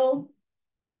battle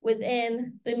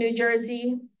within the New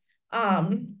Jersey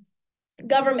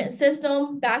government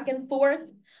system, back and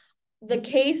forth, the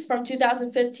case from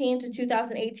 2015 to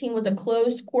 2018 was a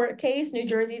closed court case. New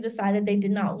Jersey decided they did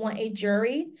not want a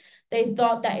jury. They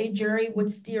thought that a jury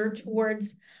would steer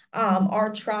towards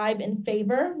our tribe in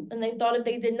favor. And they thought if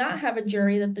they did not have a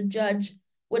jury, that the judge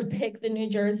would pick the New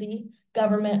Jersey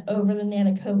government over the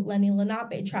Nanticoke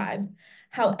Lenni-Lenape tribe.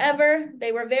 However,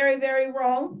 they were very, very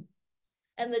wrong.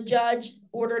 And the judge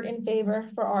ordered in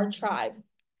favor for our tribe.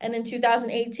 And in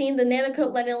 2018, the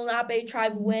Nanticoke Lenni-Lenape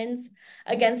tribe wins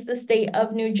against the state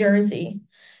of New Jersey.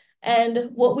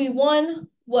 And what we won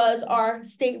was our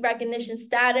state recognition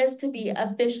status to be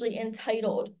officially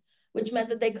entitled, which meant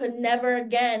that they could never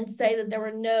again say that there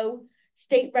were no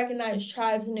state recognized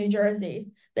tribes in New Jersey.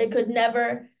 They could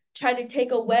never try to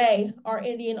take away our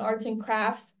Indian arts and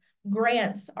crafts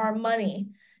grants, our money.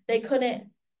 They couldn't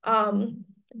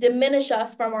diminish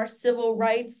us from our civil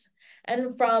rights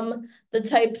and from the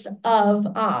types of,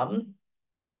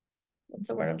 what's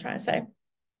the word I'm trying to say?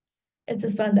 It's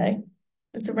a Sunday.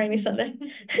 It's a rainy Sunday.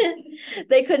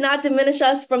 They could not diminish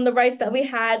us from the rights that we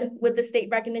had with the state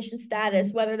recognition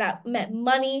status, whether that meant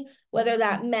money, whether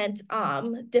that meant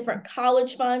different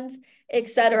college funds,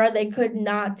 etc. They could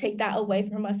not take that away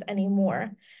from us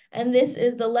anymore. And this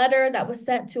is the letter that was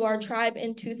sent to our tribe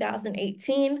in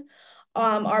 2018.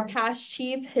 Our past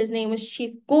chief, his name was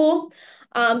Chief Gould.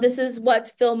 This is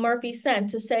what Phil Murphy sent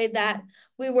to say that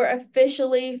we were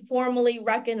officially, formally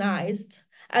recognized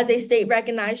as a state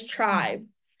recognized tribe,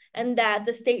 and that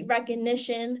the state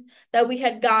recognition that we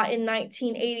had got in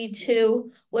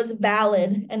 1982 was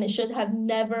valid, and it should have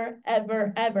never,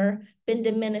 ever, ever been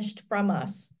diminished from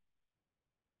us.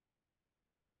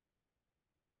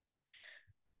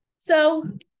 So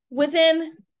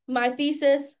within my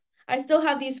thesis, I still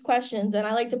have these questions, and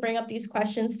I like to bring up these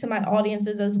questions to my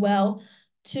audiences as well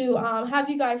to have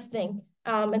you guys think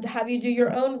and to have you do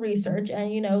your own research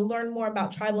and, learn more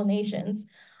about tribal nations.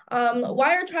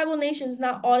 Why are tribal nations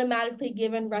not automatically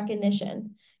given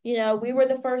recognition? We were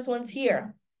the first ones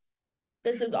here.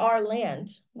 This is our land,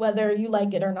 whether you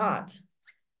like it or not.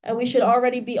 And we should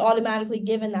already be automatically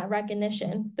given that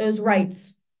recognition, those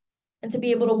rights, and to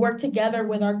be able to work together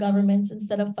with our governments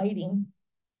instead of fighting.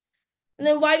 And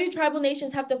then why do tribal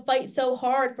nations have to fight so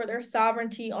hard for their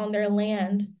sovereignty on their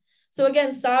land? So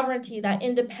again, sovereignty, that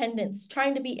independence,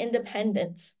 trying to be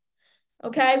independent.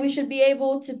 Okay, we should be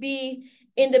able to be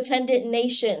independent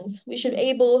nations. We should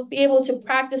be able to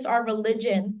practice our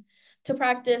religion, to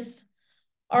practice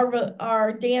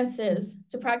our dances,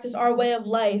 to practice our way of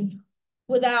life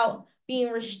without being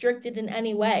restricted in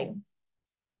any way.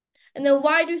 And then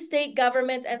why do state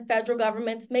governments and federal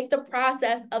governments make the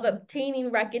process of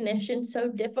obtaining recognition so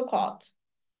difficult?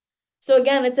 So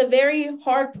again, it's a very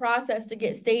hard process to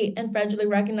get state and federally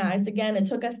recognized. Again, it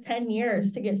took us 10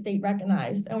 years to get state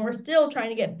recognized, and we're still trying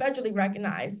to get federally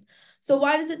recognized. So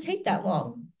why does it take that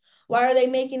long? Why are they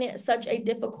making it such a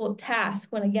difficult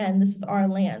task when, again, this is our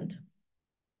land?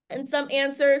 And some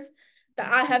answers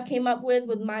that I have came up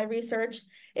with my research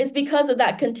is because of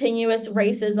that continuous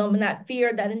racism and that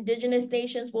fear that Indigenous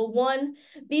nations will, one,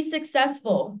 be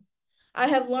successful. I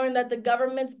have learned that the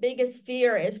government's biggest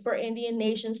fear is for Indian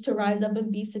nations to rise up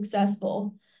and be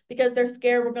successful because they're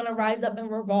scared we're going to rise up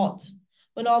and revolt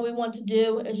when all we want to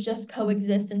do is just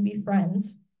coexist and be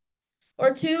friends.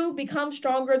 Or two, become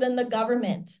stronger than the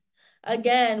government.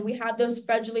 Again, we have those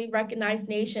federally recognized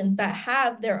nations that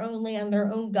have their own land,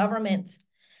 their own government,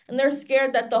 and they're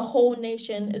scared that the whole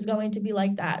nation is going to be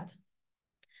like that.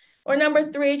 Or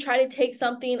number three, try to take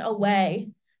something away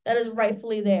that is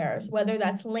rightfully theirs, whether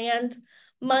that's land,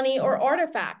 money, or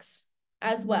artifacts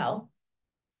as well.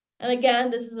 And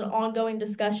again, this is an ongoing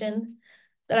discussion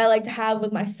that I like to have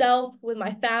with myself, with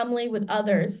my family, with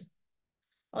others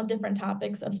on different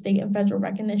topics of state and federal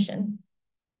recognition.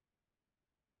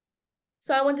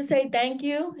 So I want to say thank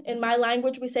you. In my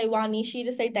language, we say wanishi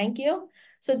to say thank you.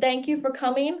 So thank you for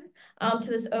coming to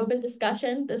this open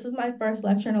discussion. This was my first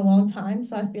lecture in a long time,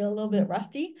 so I feel a little bit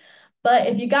rusty. But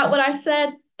if you got what I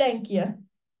said, thank you.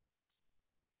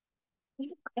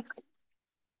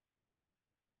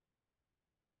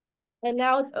 And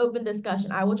now it's open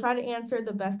discussion. I will try to answer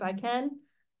the best I can.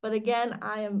 But again,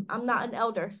 I'm not an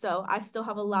elder, so I still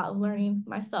have a lot of learning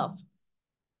myself.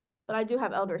 But I do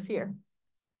have elders here.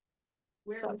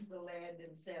 Where was the land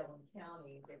in Salem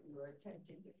County that you were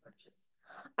attempting to purchase?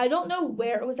 I don't know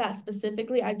where it was at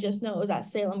specifically. I just know it was at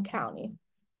Salem County.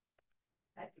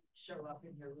 That didn't show up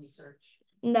in your research.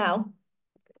 No.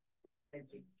 Thank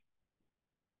you.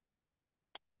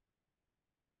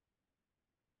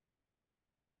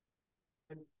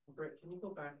 Britt, can you go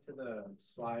back to the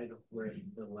slide where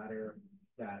the letter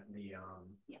that The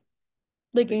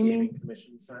the gaming.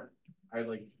 commission sent? I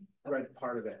like read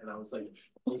part of it and I was like,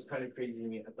 it was kind of crazy to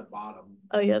me at the bottom.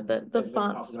 Oh yeah, the And it talks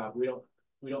fonts. about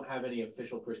we don't have any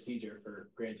official procedure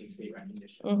for granting state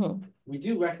recognition. Mm-hmm. We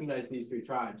do recognize these 3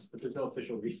 tribes, but there's no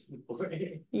official reason for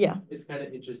it. Yeah. It's kind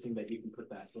of interesting that you can put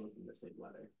that both in the same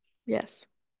letter. Yes.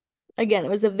 Again, it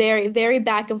was a very, very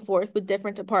back and forth with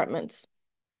different departments.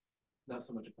 Not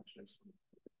so much a question.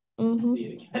 Mm-hmm. See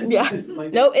it again. Yeah. It's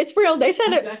like, No, it's real. They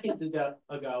said it. decades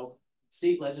ago,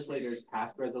 state legislators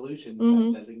passed resolutions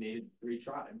Mhm. that designated 3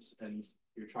 tribes, and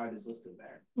your tribe is listed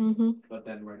there. Mm-hmm. But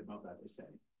then right above that, they say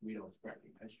we don't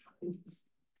recognize tribes.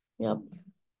 Yep.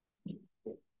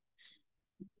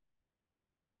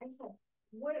 I said,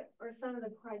 what are some of the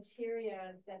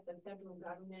criteria that the federal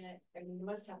government, I mean, you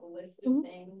must have a list of Mhm.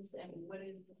 things, and what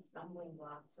is the stumbling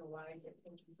blocks, or why is it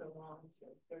taking so long to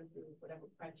go through whatever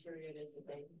criteria it is that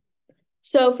they?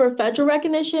 So for federal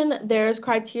recognition, there's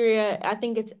criteria. I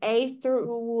think it's A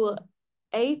through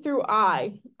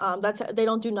I. That's they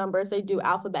don't do numbers, they do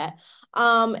alphabet.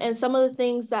 And some of the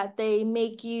things that they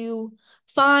make you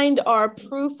find are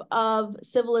proof of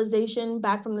civilization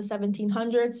back from the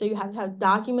 1700s. So you have to have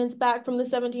documents back from the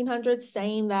 1700s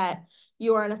saying that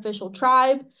you are an official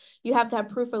tribe. You have to have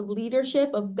proof of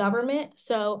leadership of government.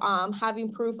 So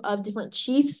having proof of different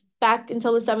chiefs back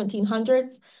until the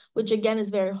 1700s, which again is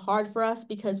very hard for us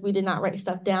because we did not write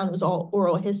stuff down. It was all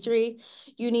oral history.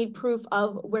 You need proof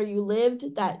of where you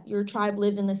lived, that your tribe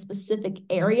lived in a specific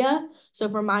area. So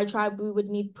for my tribe, we would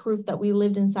need proof that we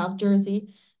lived in South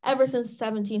Jersey ever since the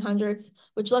 1700s,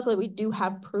 which luckily we do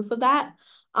have proof of that.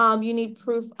 You need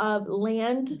proof of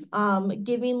land,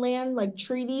 giving land, like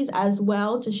treaties as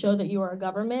well, to show that you are a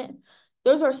government.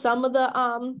 Those are some of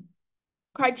the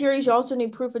criteria. You also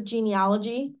need proof of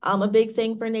genealogy, a big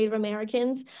thing for Native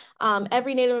Americans.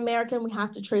 Every Native American, we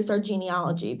have to trace our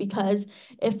genealogy, because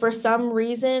if for some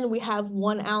reason we have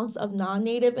 1 ounce of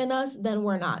non-Native in us, then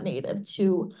we're not Native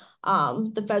to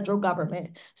the federal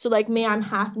government. So like me, I'm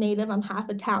half Native, I'm half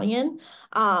Italian,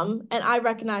 and I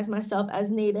recognize myself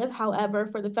as Native. However,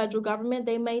 for the federal government,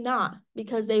 they may not,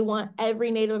 because they want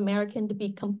every Native American to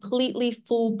be completely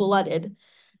full-blooded.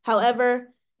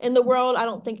 However, in the world, I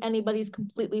don't think anybody's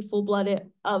completely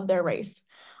full-blooded of their race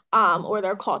or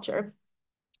their culture.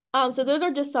 So those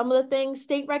are just some of the things.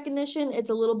 State recognition,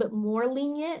 it's a little bit more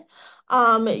lenient.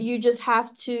 You just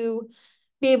have to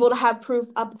be able to have proof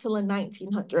up until the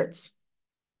 1900s.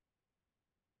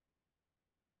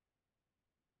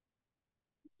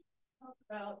 Talk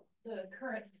about the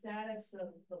current status of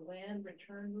the land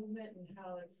return movement and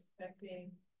how it's affecting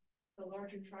the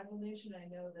larger tribal nation. I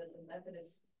know that the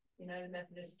United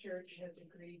Methodist Church has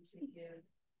agreed to give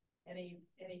any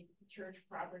church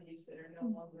properties that are no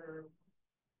longer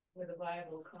with a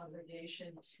viable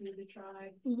congregation to the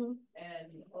tribe. Mm-hmm.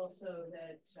 And also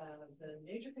that the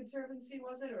Nature Conservancy,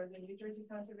 was it, or the New Jersey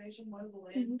Conservation, one of the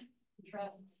land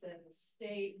trusts and the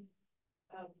state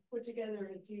put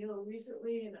together a deal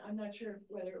recently, and I'm not sure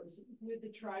whether it was with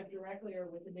the tribe directly or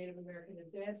with the Native American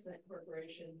Advancement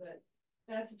Corporation, but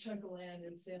that's a chunk of land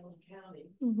in Salem County.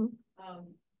 Mm-hmm.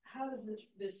 How does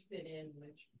this fit in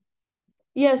with?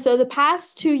 Yeah, so the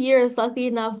past 2 years, lucky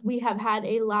enough, we have had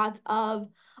a lot of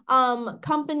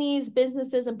companies,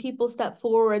 businesses, and people step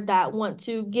forward that want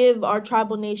to give our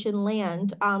tribal nation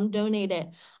land, donate it.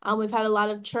 We've had a lot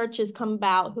of churches come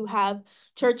about who have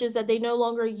churches that they no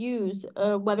longer use,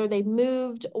 whether they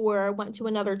moved or went to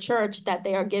another church, that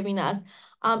they are giving us.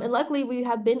 And luckily, we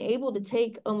have been able to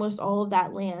take almost all of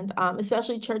that land,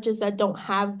 especially churches that don't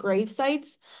have grave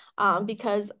sites.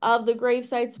 Because of the grave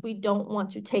sites, we don't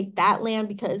want to take that land,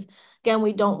 because again,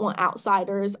 we don't want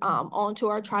outsiders onto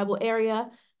our tribal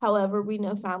area. However, we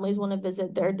know families want to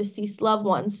visit their deceased loved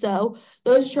ones. So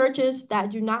those churches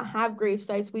that do not have grave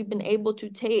sites, we've been able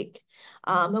to take.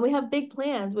 And we have big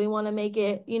plans. We want to make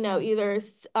it, either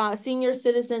senior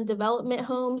citizen development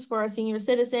homes for our senior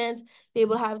citizens, be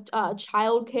able to have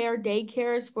child care,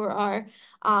 daycares for our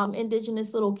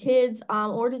Indigenous little kids,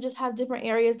 or to just have different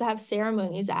areas to have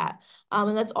ceremonies at.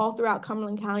 And that's all throughout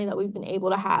Cumberland County that we've been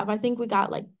able to have. I think we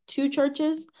got like 2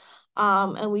 churches,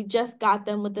 and we just got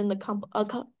them within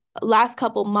the last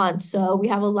couple months. So we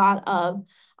have a lot of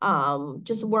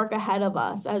just work ahead of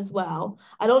us as well.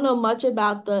 I don't know much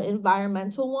about the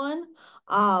environmental one,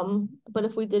 But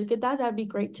if we did get that, that'd be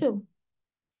great too.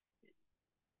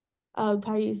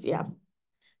 Thais, yeah.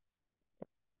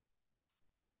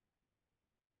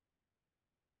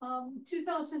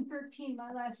 2013,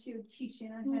 my last year of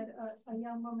teaching, I had a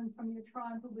young woman from your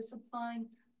tribe who was applying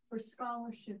for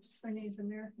scholarships for Native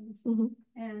Americans.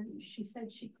 And she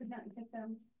said she could not get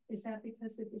them. Is that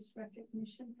because of this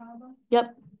recognition problem?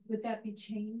 Yep. Would that be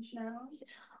changed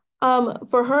now?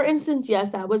 For her instance, yes,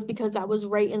 that was because that was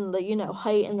right in the,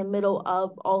 height in the middle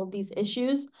of all of these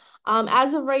issues.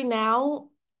 As of right now,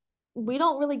 we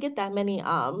don't really get that many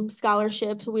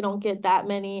scholarships. We don't get that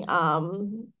many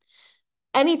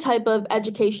any type of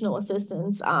educational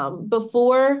assistance.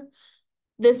 Before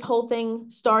this whole thing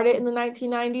started in the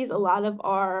 1990s, a lot of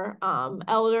our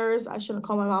elders, I shouldn't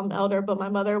call my mom an elder, but my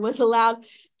mother was allowed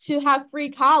to have free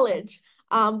college.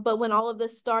 But when all of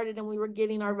this started and we were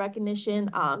getting our recognition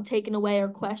taken away or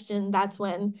questioned, that's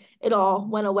when it all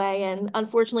went away. And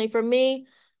unfortunately for me,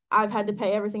 I've had to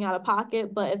pay everything out of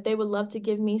pocket. But if they would love to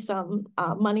give me some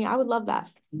money, I would love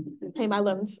that. Pay my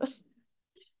loans.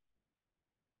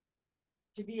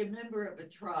 To be a member of a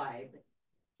tribe,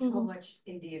 how much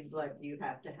Indian blood do you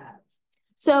have to have?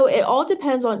 So it all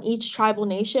depends on each tribal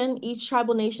nation. Each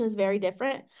tribal nation is very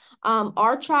different.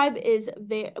 Our tribe is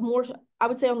more, I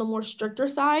would say, on the more stricter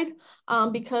side,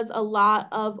 because a lot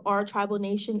of our tribal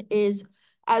nation is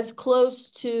as close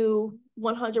to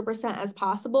 100% as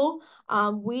possible.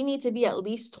 We need to be at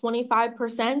least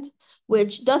 25%,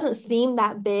 which doesn't seem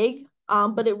that big,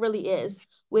 but it really is,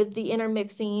 with the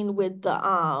intermixing, with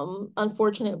the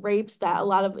unfortunate rapes that a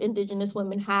lot of Indigenous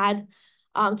women had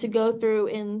to go through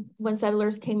when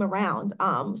settlers came around.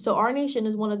 So our nation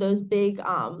is one of those big,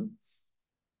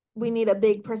 we need a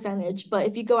big percentage, but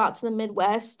if you go out to the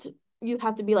Midwest, you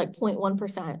have to be like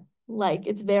 0.1%. Like,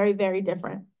 it's very, very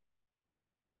different.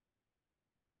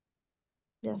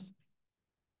 Yes.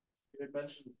 You had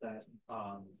mentioned that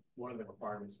one of the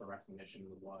requirements for recognition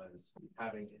was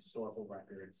having historical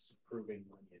records proving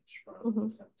lineage from the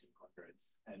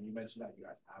 1700s, and you mentioned that you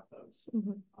guys have those.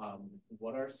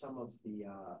 What are some of the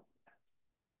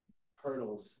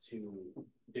hurdles to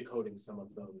decoding some of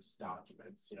those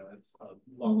documents? It's a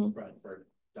long spread for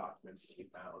documents to be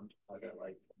found. Are there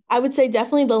I would say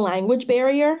definitely the language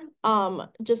barrier,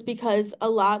 just because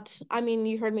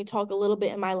you heard me talk a little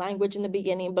bit in my language in the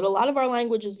beginning, but a lot of our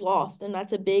language is lost, and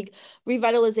that's a big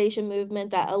revitalization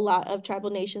movement that a lot of tribal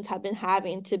nations have been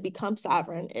having to become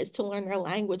sovereign, is to learn their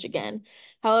language again.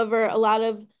 However, a lot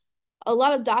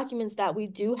of documents that we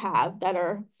do have that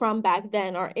are from back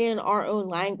then are in our own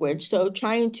language. So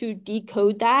trying to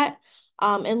decode that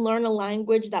and learn a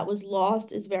language that was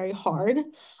lost is very hard.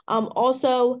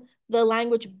 Also, the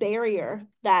language barrier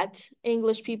that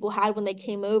English people had when they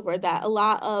came over, that a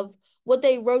lot of what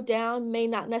they wrote down may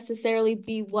not necessarily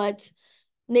be what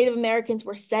Native Americans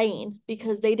were saying,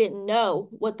 because they didn't know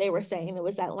what they were saying. It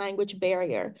was that language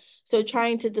barrier. So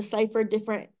trying to decipher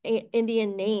different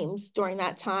Indian names during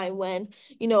that time when,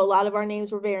 a lot of our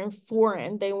names were very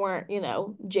foreign. They weren't,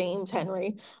 James,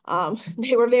 Henry.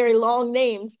 They were very long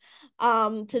names.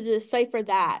 To decipher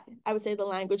that, I would say the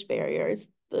language barrier is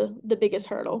the biggest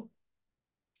hurdle.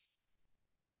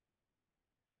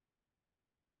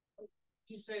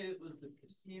 You say it was the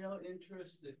casino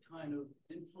interest that kind of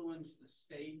influenced the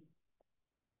state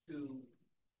to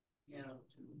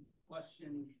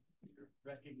question your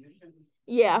recognition?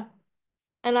 Yeah.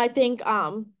 And I think,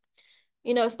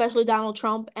 especially Donald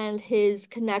Trump and his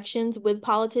connections with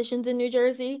politicians in New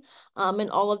Jersey, and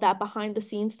all of that behind the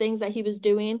scenes things that he was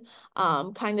doing,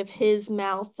 kind of his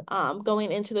mouth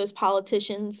going into those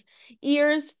politicians'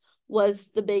 ears was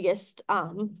the biggest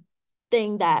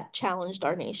thing that challenged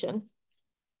our nation.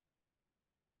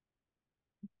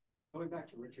 Going back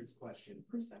to Richard's question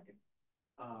for a second,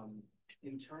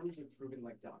 in terms of proving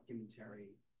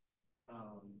documentary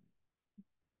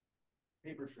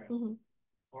paper trails,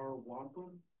 are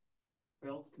wampum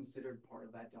belts considered part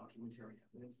of that documentary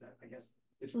evidence that I guess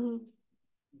the term would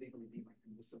legally be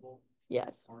admissible?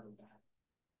 Yes. Part of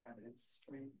that evidence.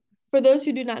 For those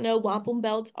who do not know, wampum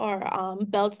belts are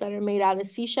belts that are made out of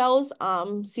seashells,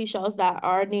 seashells that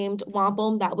are named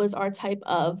wampum. That was our type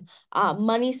of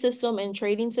money system and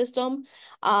trading system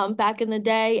back in the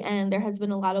day, and there has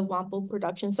been a lot of wampum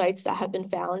production sites that have been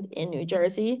found in New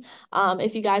Jersey.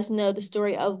 If you guys know the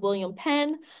story of William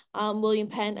Penn and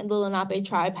the Lenape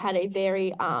tribe had a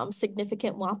very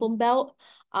significant wampum belt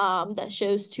that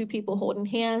shows two people holding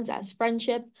hands as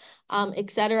friendship,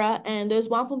 etc. And those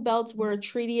wampum belts were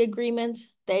treaty agreements agreements.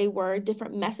 They were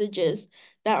different messages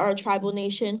that our tribal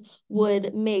nation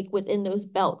would make within those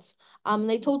belts.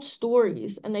 They told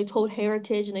stories, and they told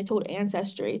heritage, and they told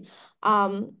ancestry.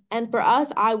 And for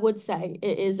us, I would say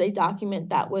it is a document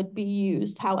that would be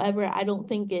used. However, I don't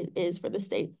think it is for the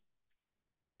state.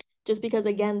 Just because,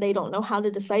 again, they don't know how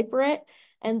to decipher it,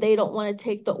 and they don't want to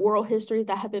take the oral histories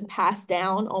that have been passed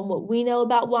down on what we know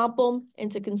about wampum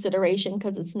into consideration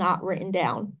because it's not written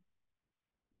down.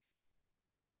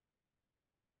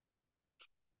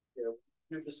 Yeah,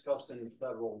 you're discussing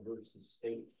federal versus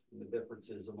state and the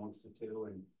differences amongst the two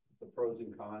and the pros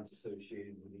and cons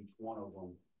associated with each one of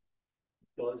them.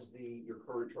 Does your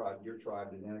current tribe, your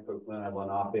tribe, the Nanticoke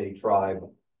Lenape tribe,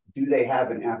 do they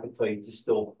have an appetite to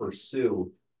still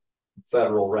pursue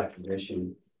federal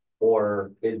recognition,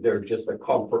 or is there just a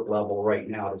comfort level right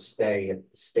now to stay at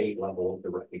the state level of the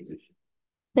recognition?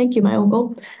 Thank you, my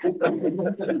uncle.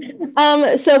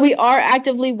 So we are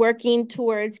actively working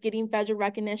towards getting federal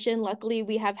recognition. Luckily,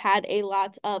 we have had a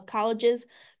lot of colleges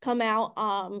come out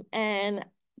and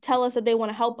tell us that they want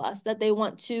to help us, that they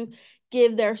want to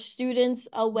give their students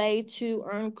a way to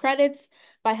earn credits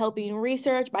by helping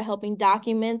research, by helping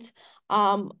document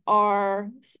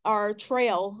our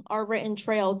written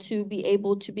trail to be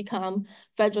able to become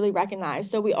federally recognized.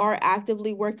 So we are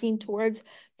actively working towards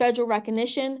federal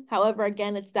recognition. However,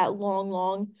 again, it's that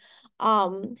long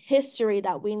history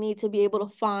that we need to be able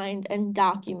to find and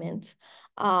document.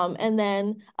 And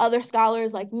then other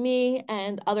scholars like me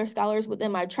and other scholars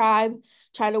within my tribe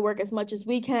try to work as much as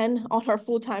we can on our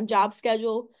full-time job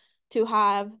schedule to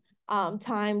have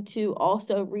time to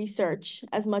also research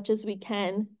as much as we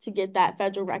can to get that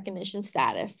federal recognition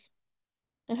status.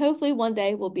 And hopefully one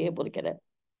day we'll be able to get it.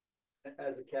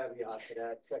 As a caveat to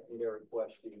that secondary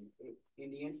question,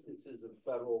 in the instances of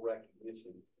federal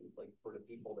recognition, like for the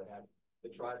people that have, the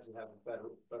tribes that have a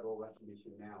federal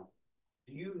recognition now,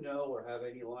 do you know or have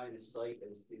any line of sight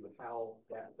as to how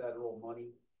that federal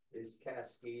money is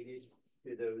cascaded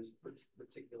to those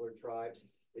particular tribes?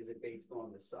 Is it based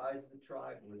on the size of the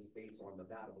tribe, or is it based on the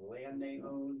amount of land they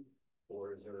own,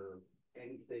 or is there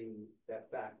anything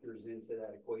that factors into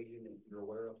that equation that you're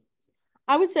aware of?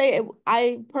 I would say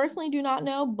I personally do not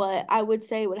know, but I would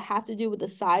say it would have to do with the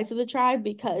size of the tribe,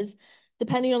 because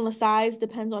depending on the size,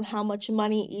 depends on how much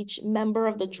money each member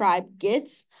of the tribe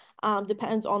gets.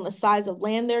 Depends on the size of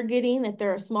land they're getting. If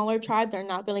they're a smaller tribe, they're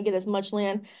not going to get as much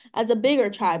land as a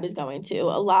bigger tribe is going to.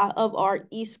 A lot of our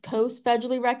East Coast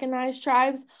federally recognized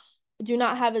tribes do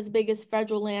not have as big as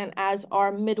federal land as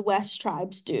our Midwest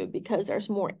tribes do, because there's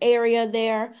more area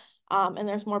there, and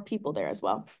there's more people there as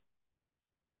well.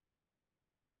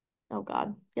 Oh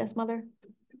God, yes, mother.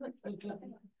 In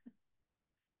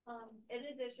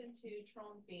addition to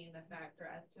Trump being a factor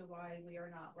as to why we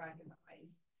are not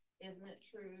recognized, isn't it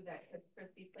true that Chris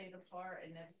Christie played a part?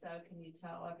 And if so, can you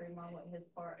tell everyone what his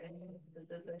part in the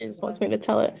decision? He just wants me to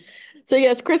tell it. So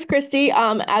yes, Chris Christie,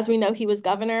 as we know, he was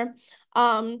governor.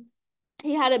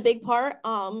 He had a big part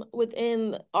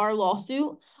within our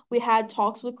lawsuit. We had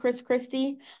talks with Chris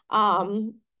Christie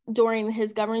during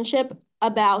his governorship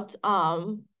about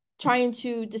trying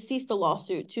to decease the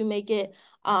lawsuit, to make it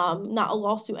not a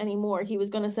lawsuit anymore. He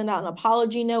was going to send out an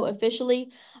apology note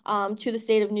officially to the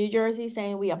state of New Jersey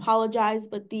saying we apologize,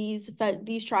 but these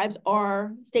tribes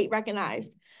are state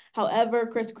recognized. However,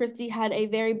 Chris Christie had a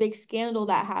very big scandal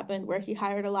that happened where he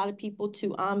hired a lot of people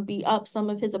to beat up some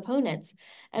of his opponents.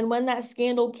 And when that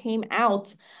scandal came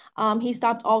out, he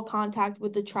stopped all contact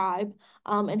with the tribe,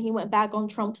 and he went back on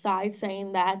Trump's side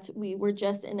saying that we were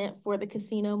just in it for the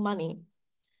casino money.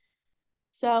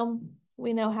 So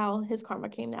we know how his karma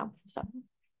came now. So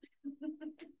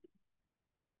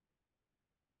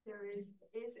there is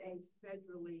a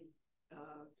federally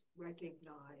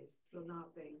recognized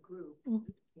Lenape group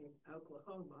in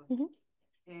Oklahoma,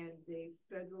 and the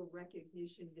federal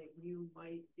recognition that you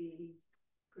might be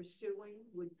pursuing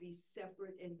would be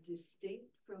separate and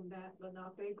distinct from that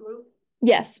Lenape group?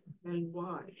 yes. And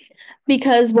why?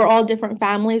 Because we're all different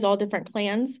families, all different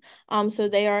clans. So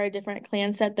they are a different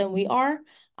clan set than we are.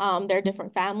 They're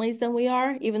different families than we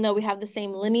are, even though we have the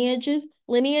same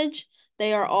lineage.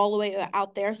 They are all the way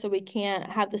out there, so we can't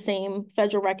have the same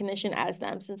federal recognition as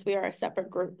them since we are a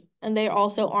separate group. And they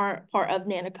also aren't part of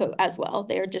Nanticoke as well.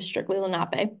 They are just strictly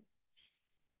Lenape.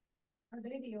 Are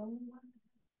they the only one?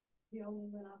 The only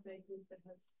Lenape group that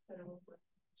has federal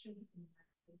recognition?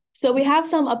 So we have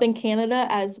some up in Canada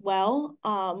as well,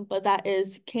 but that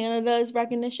is Canada's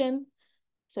recognition.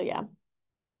 So yeah.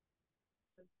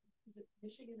 Is it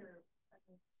Michigan or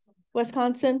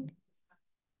Wisconsin?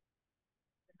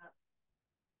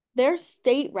 They're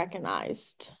state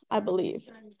recognized, I believe.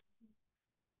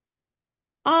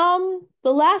 The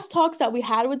last talks that we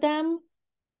had with them,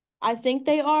 I think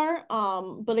they are.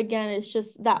 But again, it's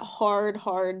just that hard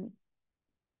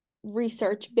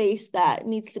research base that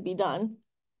needs to be done.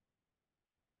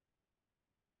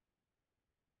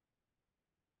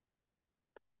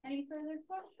 Any further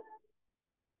questions?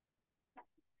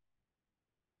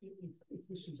 If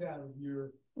this is out of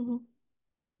your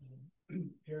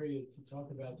area to talk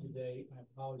about today, I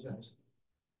apologize.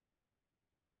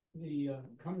 The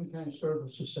Cumberland County Historical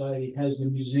Society has the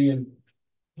museum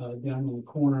down in the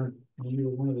corner, and you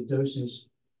were one of the docents.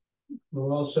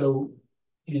 We're also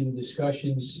in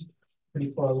discussions,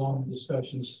 pretty far along in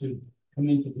discussions, to come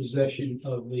into possession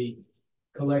of the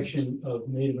collection of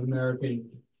Native American,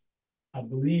 I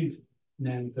believe,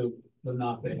 Nanticoke,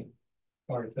 Lenape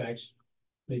artifacts.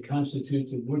 They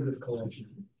constitute the Woodruff collection.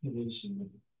 It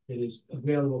is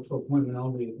available for appointment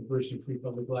only at the Virginia Free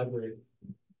Public Library.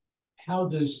 How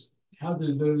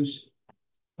do those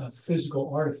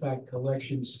physical artifact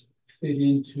collections fit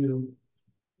into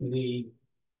the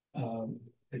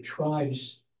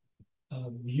tribe's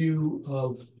view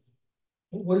of,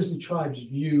 what is the tribe's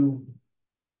view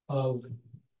of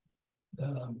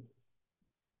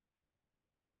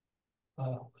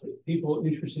people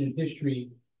interested in history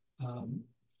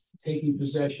taking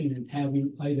possession and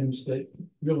having items that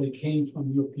really came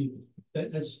from your people?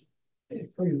 That's a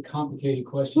pretty complicated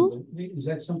question, but is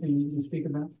that something you can speak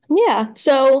about? Yeah.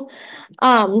 So,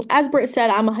 as Britt said,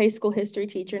 I'm a high school history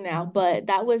teacher now, but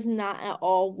that was not at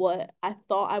all what I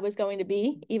thought I was going to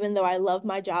be, even though I love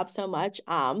my job so much.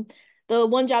 The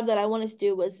one job that I wanted to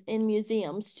do was in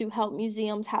museums, to help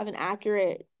museums have an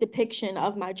accurate depiction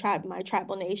of my tribe, my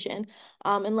tribal nation.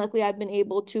 And luckily I've been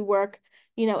able to work,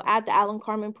 at the Alan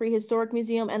Carman Prehistoric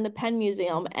Museum and the Penn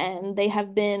Museum. And they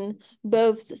have been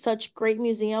both such great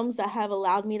museums that have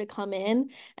allowed me to come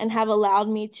in and have allowed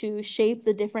me to shape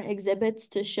the different exhibits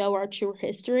to show our true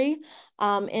history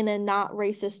in a not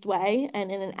racist way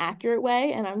and in an accurate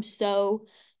way. And I'm so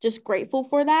just grateful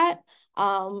for that.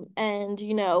 And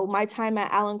my time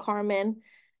at Alan Carman,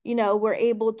 we're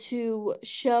able to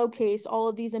showcase all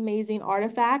of these amazing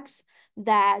artifacts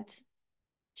that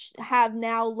have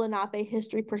now Lenape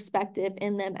history perspective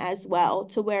in them as well,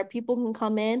 to where people can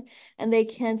come in and they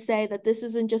can say that this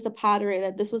isn't just a pottery,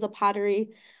 that this was a pottery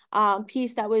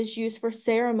piece that was used for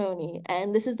ceremony,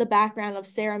 and this is the background of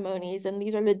ceremonies, and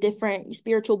these are the different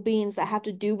spiritual beings that have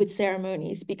to do with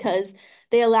ceremonies, because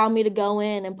they allow me to go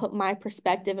in and put my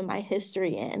perspective and my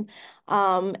history in.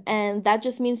 And that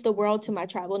just means the world to my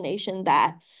tribal nation,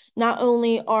 that not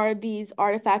only are these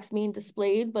artifacts being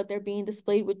displayed, but they're being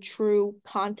displayed with true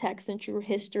context and true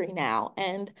history now.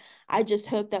 And I just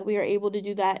hope that we are able to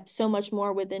do that so much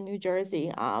more within New Jersey,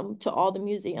 to all the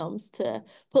museums, to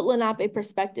put Lenape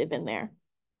perspective in there.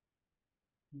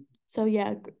 So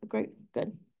yeah, great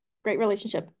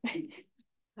relationship.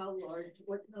 How large,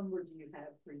 what number do you have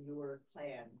for your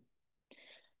clan?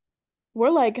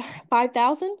 We're like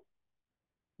 5,000,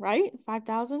 right?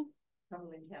 5,000.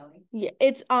 Cumberland County? Yeah,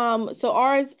 it's so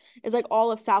ours is like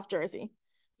all of South Jersey.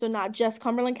 So not just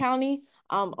Cumberland County,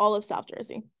 all of South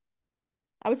Jersey.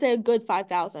 I would say a good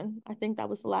 5,000. I think that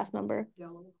was the last number.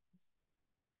 Delaware.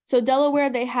 So Delaware,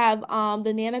 they have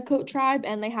the Nanticoke tribe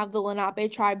and they have the Lenape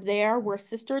tribe there. We're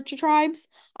sister tribes,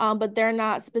 but they're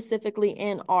not specifically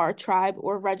in our tribe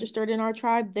or registered in our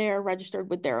tribe. They're registered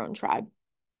with their own tribe.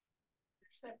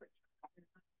 They're separate.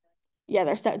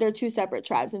 Yeah, they're two separate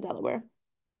tribes in Delaware.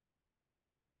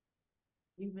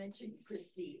 You mentioned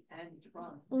Christie and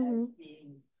Trump as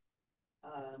being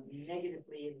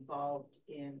negatively involved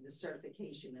in the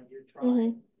certification of your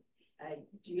tribe.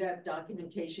 Do you have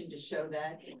documentation to show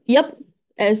that? Yep.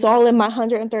 It's all in my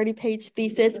 130-page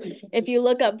thesis. If you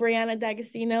look up Brianna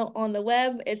Dagostino on the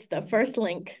web, it's the first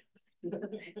link. You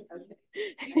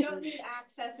don't need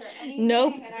access or anything.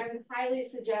 Nope. And I would highly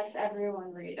suggest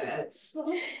everyone read it.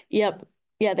 Yep.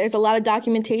 Yeah, there's a lot of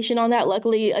documentation on that.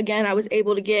 Luckily, again, I was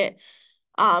able to get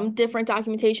different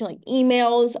documentation like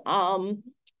emails,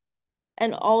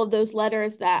 and all of those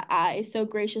letters that I so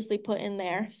graciously put in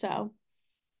there, so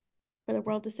for the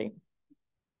world to see.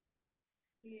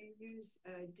 Do you use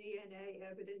DNA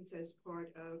evidence as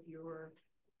part of your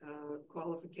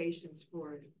qualifications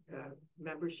for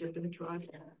membership in the tribe?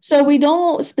 So we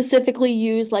don't specifically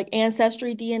use like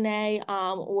ancestry DNA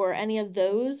or any of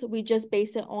those. We just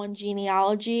base it on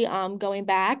genealogy going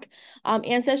back.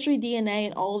 Ancestry DNA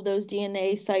and all of those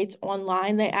DNA sites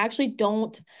online, they actually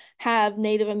don't have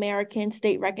Native American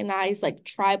state recognized like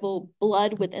tribal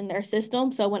blood within their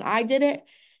system. So when I did it,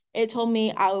 it told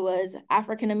me I was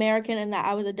African American and that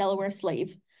I was a Delaware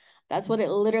slave. That's what it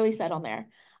literally said on there.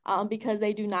 because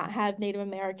they do not have Native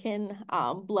American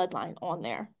bloodline on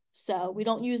there. So we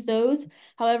don't use those.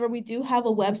 However, we do have a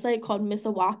website called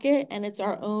Missawaket, and it's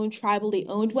our own tribally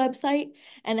owned website,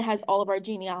 and it has all of our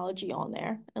genealogy on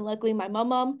there. And luckily my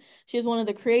mom, she's one of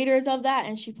the creators of that,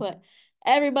 and she put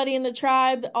everybody in the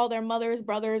tribe, all their mothers,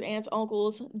 brothers, aunts,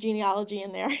 uncles, genealogy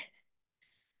in there.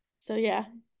 So yeah,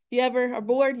 if you ever are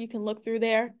bored, you can look through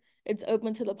there. It's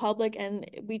open to the public, and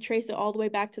we trace it all the way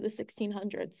back to the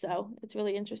 1600s. So it's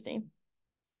really interesting.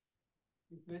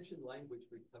 You've mentioned language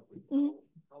recovery.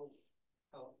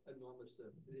 How enormous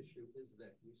an issue is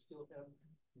that? You still have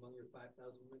among your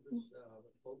 5,000 members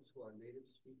folks who are native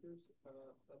speakers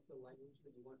of the language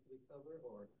that you want to recover,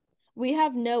 or? We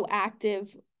have no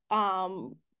active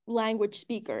language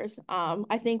speakers.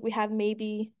 I think we have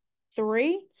maybe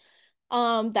 3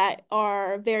 that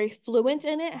are very fluent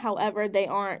in it. However, they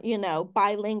aren't, you know,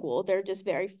 bilingual. They're just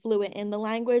very fluent in the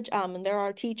language. And there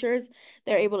are teachers,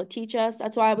 they're able to teach us.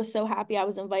 That's why I was so happy I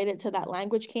was invited to that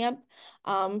language camp,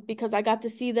 because I got to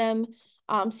see them,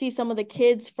 see some of the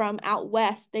kids from out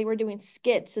west. They were doing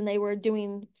skits and they were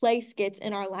doing play skits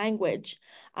in our language.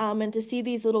 And to see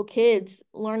these little kids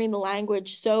learning the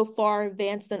language so far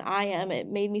advanced than I am, it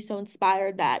made me so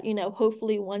inspired that, you know,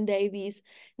 hopefully one day these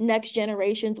next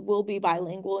generations will be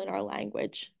bilingual in our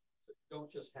language.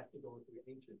 Don't just have to go into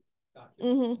the ancient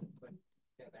documents, but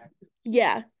have active.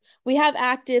 Yeah, we have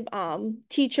active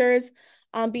teachers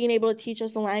being able to teach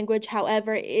us the language.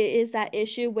 However, it is that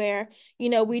issue where, you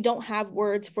know, we don't have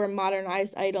words for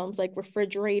modernized items like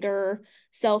refrigerator,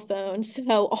 cell phone.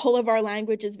 So all of our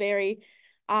language is very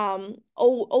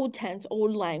old tense,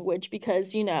 old language,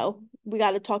 because, you know, we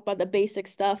got to talk about the basic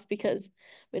stuff because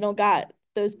we don't got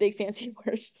those big fancy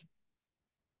words.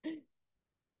 The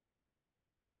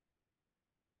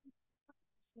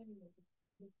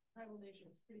tribal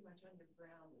nation was pretty much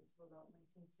underground until about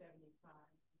 1975.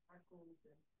 Harcourt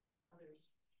and others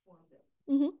formed it.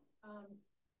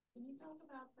 Can you talk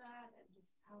about that and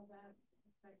just how that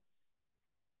affects?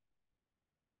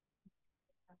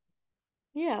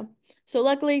 Yeah. So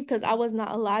luckily, because I was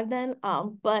not alive then,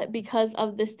 but because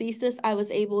of this thesis, I was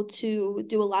able to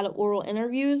do a lot of oral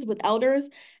interviews with elders.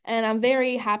 And I'm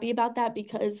very happy about that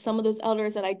because some of those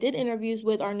elders that I did interviews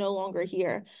with are no longer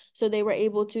here. So they were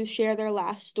able to share their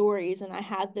last stories, and I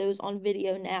had those on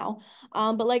video now.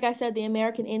 But like I said, the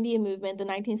American Indian movement, the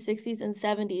 1960s and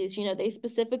 70s, you know, they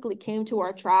specifically came to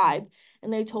our tribe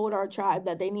and they told our tribe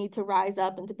that they need to rise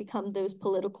up and to become those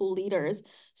political leaders.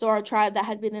 So our tribe that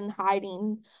had been in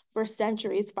hiding for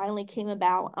centuries finally came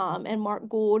about, and Mark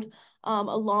Gould,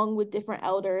 along with different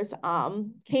elders,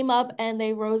 came up and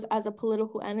they rose as a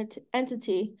political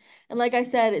entity. And like I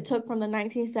said, it took from the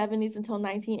 1970s until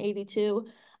 1982,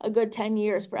 a good 10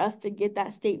 years for us to get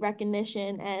that state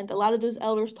recognition. And a lot of those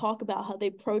elders talk about how they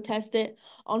protested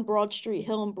on Broad Street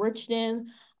Hill in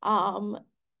Bridgeton,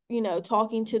 you know,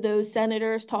 talking to those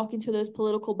senators, talking to those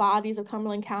political bodies of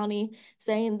Cumberland County,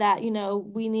 saying that, you know,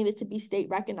 we needed to be state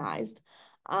recognized.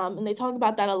 And they talk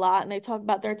about that a lot, and they talk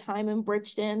about their time in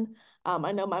Bridgeton.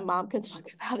 I know my mom can talk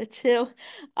about it too.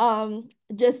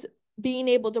 Just being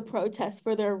able to protest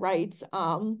for their rights,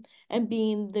 and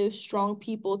being those strong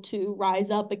people to rise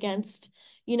up against,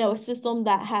 you know, a system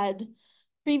that had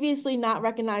previously not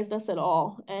recognized us at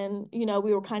all. And, you know,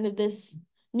 we were kind of this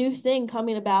new thing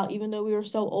coming about, even though we were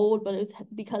so old, but it's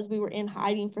because we were in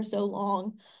hiding for so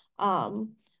long,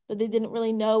 that they didn't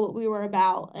really know what we were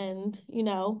about. And, you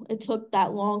know, it took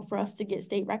that long for us to get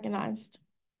state recognized.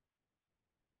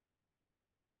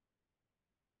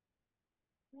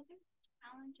 Were there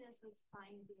challenges with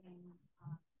finding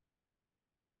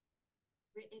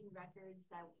written records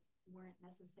that weren't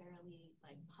necessarily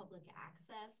like public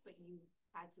access, but you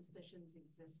had suspicions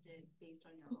existed based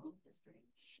on your own history?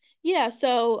 Yeah,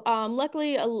 so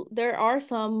luckily there are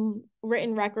some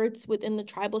written records within the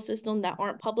tribal system that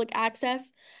aren't public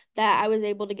access that I was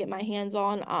able to get my hands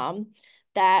on,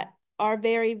 that are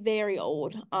very, very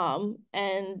old.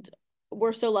 And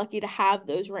we're so lucky to have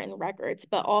those written records.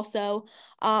 But also,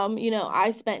 you know,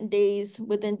 I spent days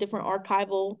within different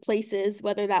archival places,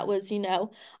 whether that was, you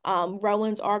know,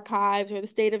 Rowan's archives or the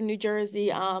state of New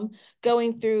Jersey,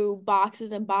 going through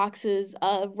boxes and boxes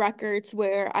of records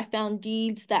where I found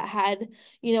deeds that had,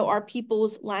 you know, our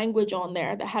people's language on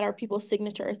there, that had our people's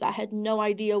signatures, that I had no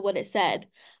idea what it said.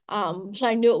 But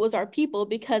I knew it was our people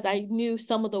because I knew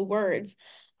some of the words.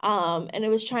 And it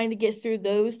was trying to get through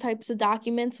those types of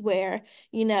documents where,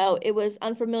 you know, it was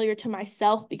unfamiliar to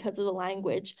myself because of the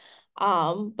language.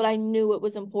 But I knew it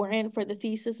was important for the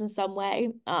thesis in some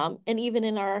way, and even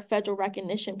in our federal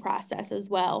recognition process as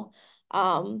well.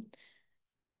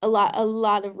 a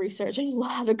lot of research and a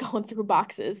lot of going through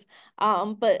boxes.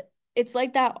 But it's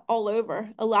like that all over.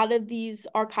 A lot of these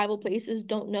archival places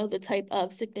don't know the type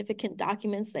of significant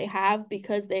documents they have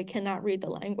because they cannot read the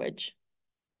language.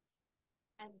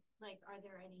 And like, are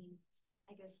there any,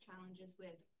 I guess, challenges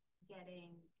with getting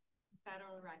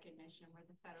federal recognition where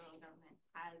the federal government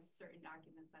has certain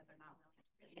documents that they're not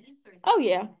willing to release? Or is Oh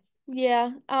yeah.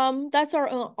 Yeah, that's our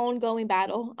ongoing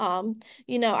battle.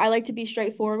 You know, I like to be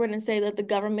straightforward and say that the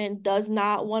government does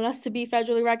not want us to be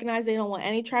federally recognized. They don't want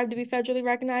any tribe to be federally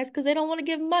recognized because they don't want to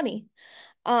give money.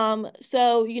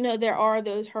 So, you know, there are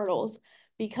those hurdles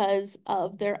because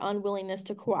of their unwillingness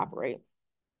to cooperate.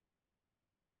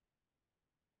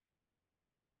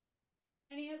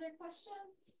 Any other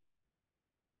questions?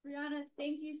 Brianna,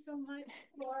 thank you so much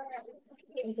for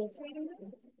Thank you.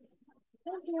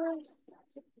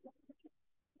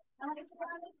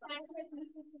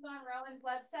 This is on Rowan's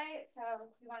website, so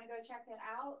if you want to go check it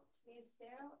out, please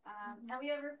do. And we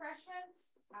have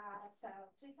refreshments, so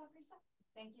please help yourself.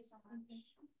 Thank you so much.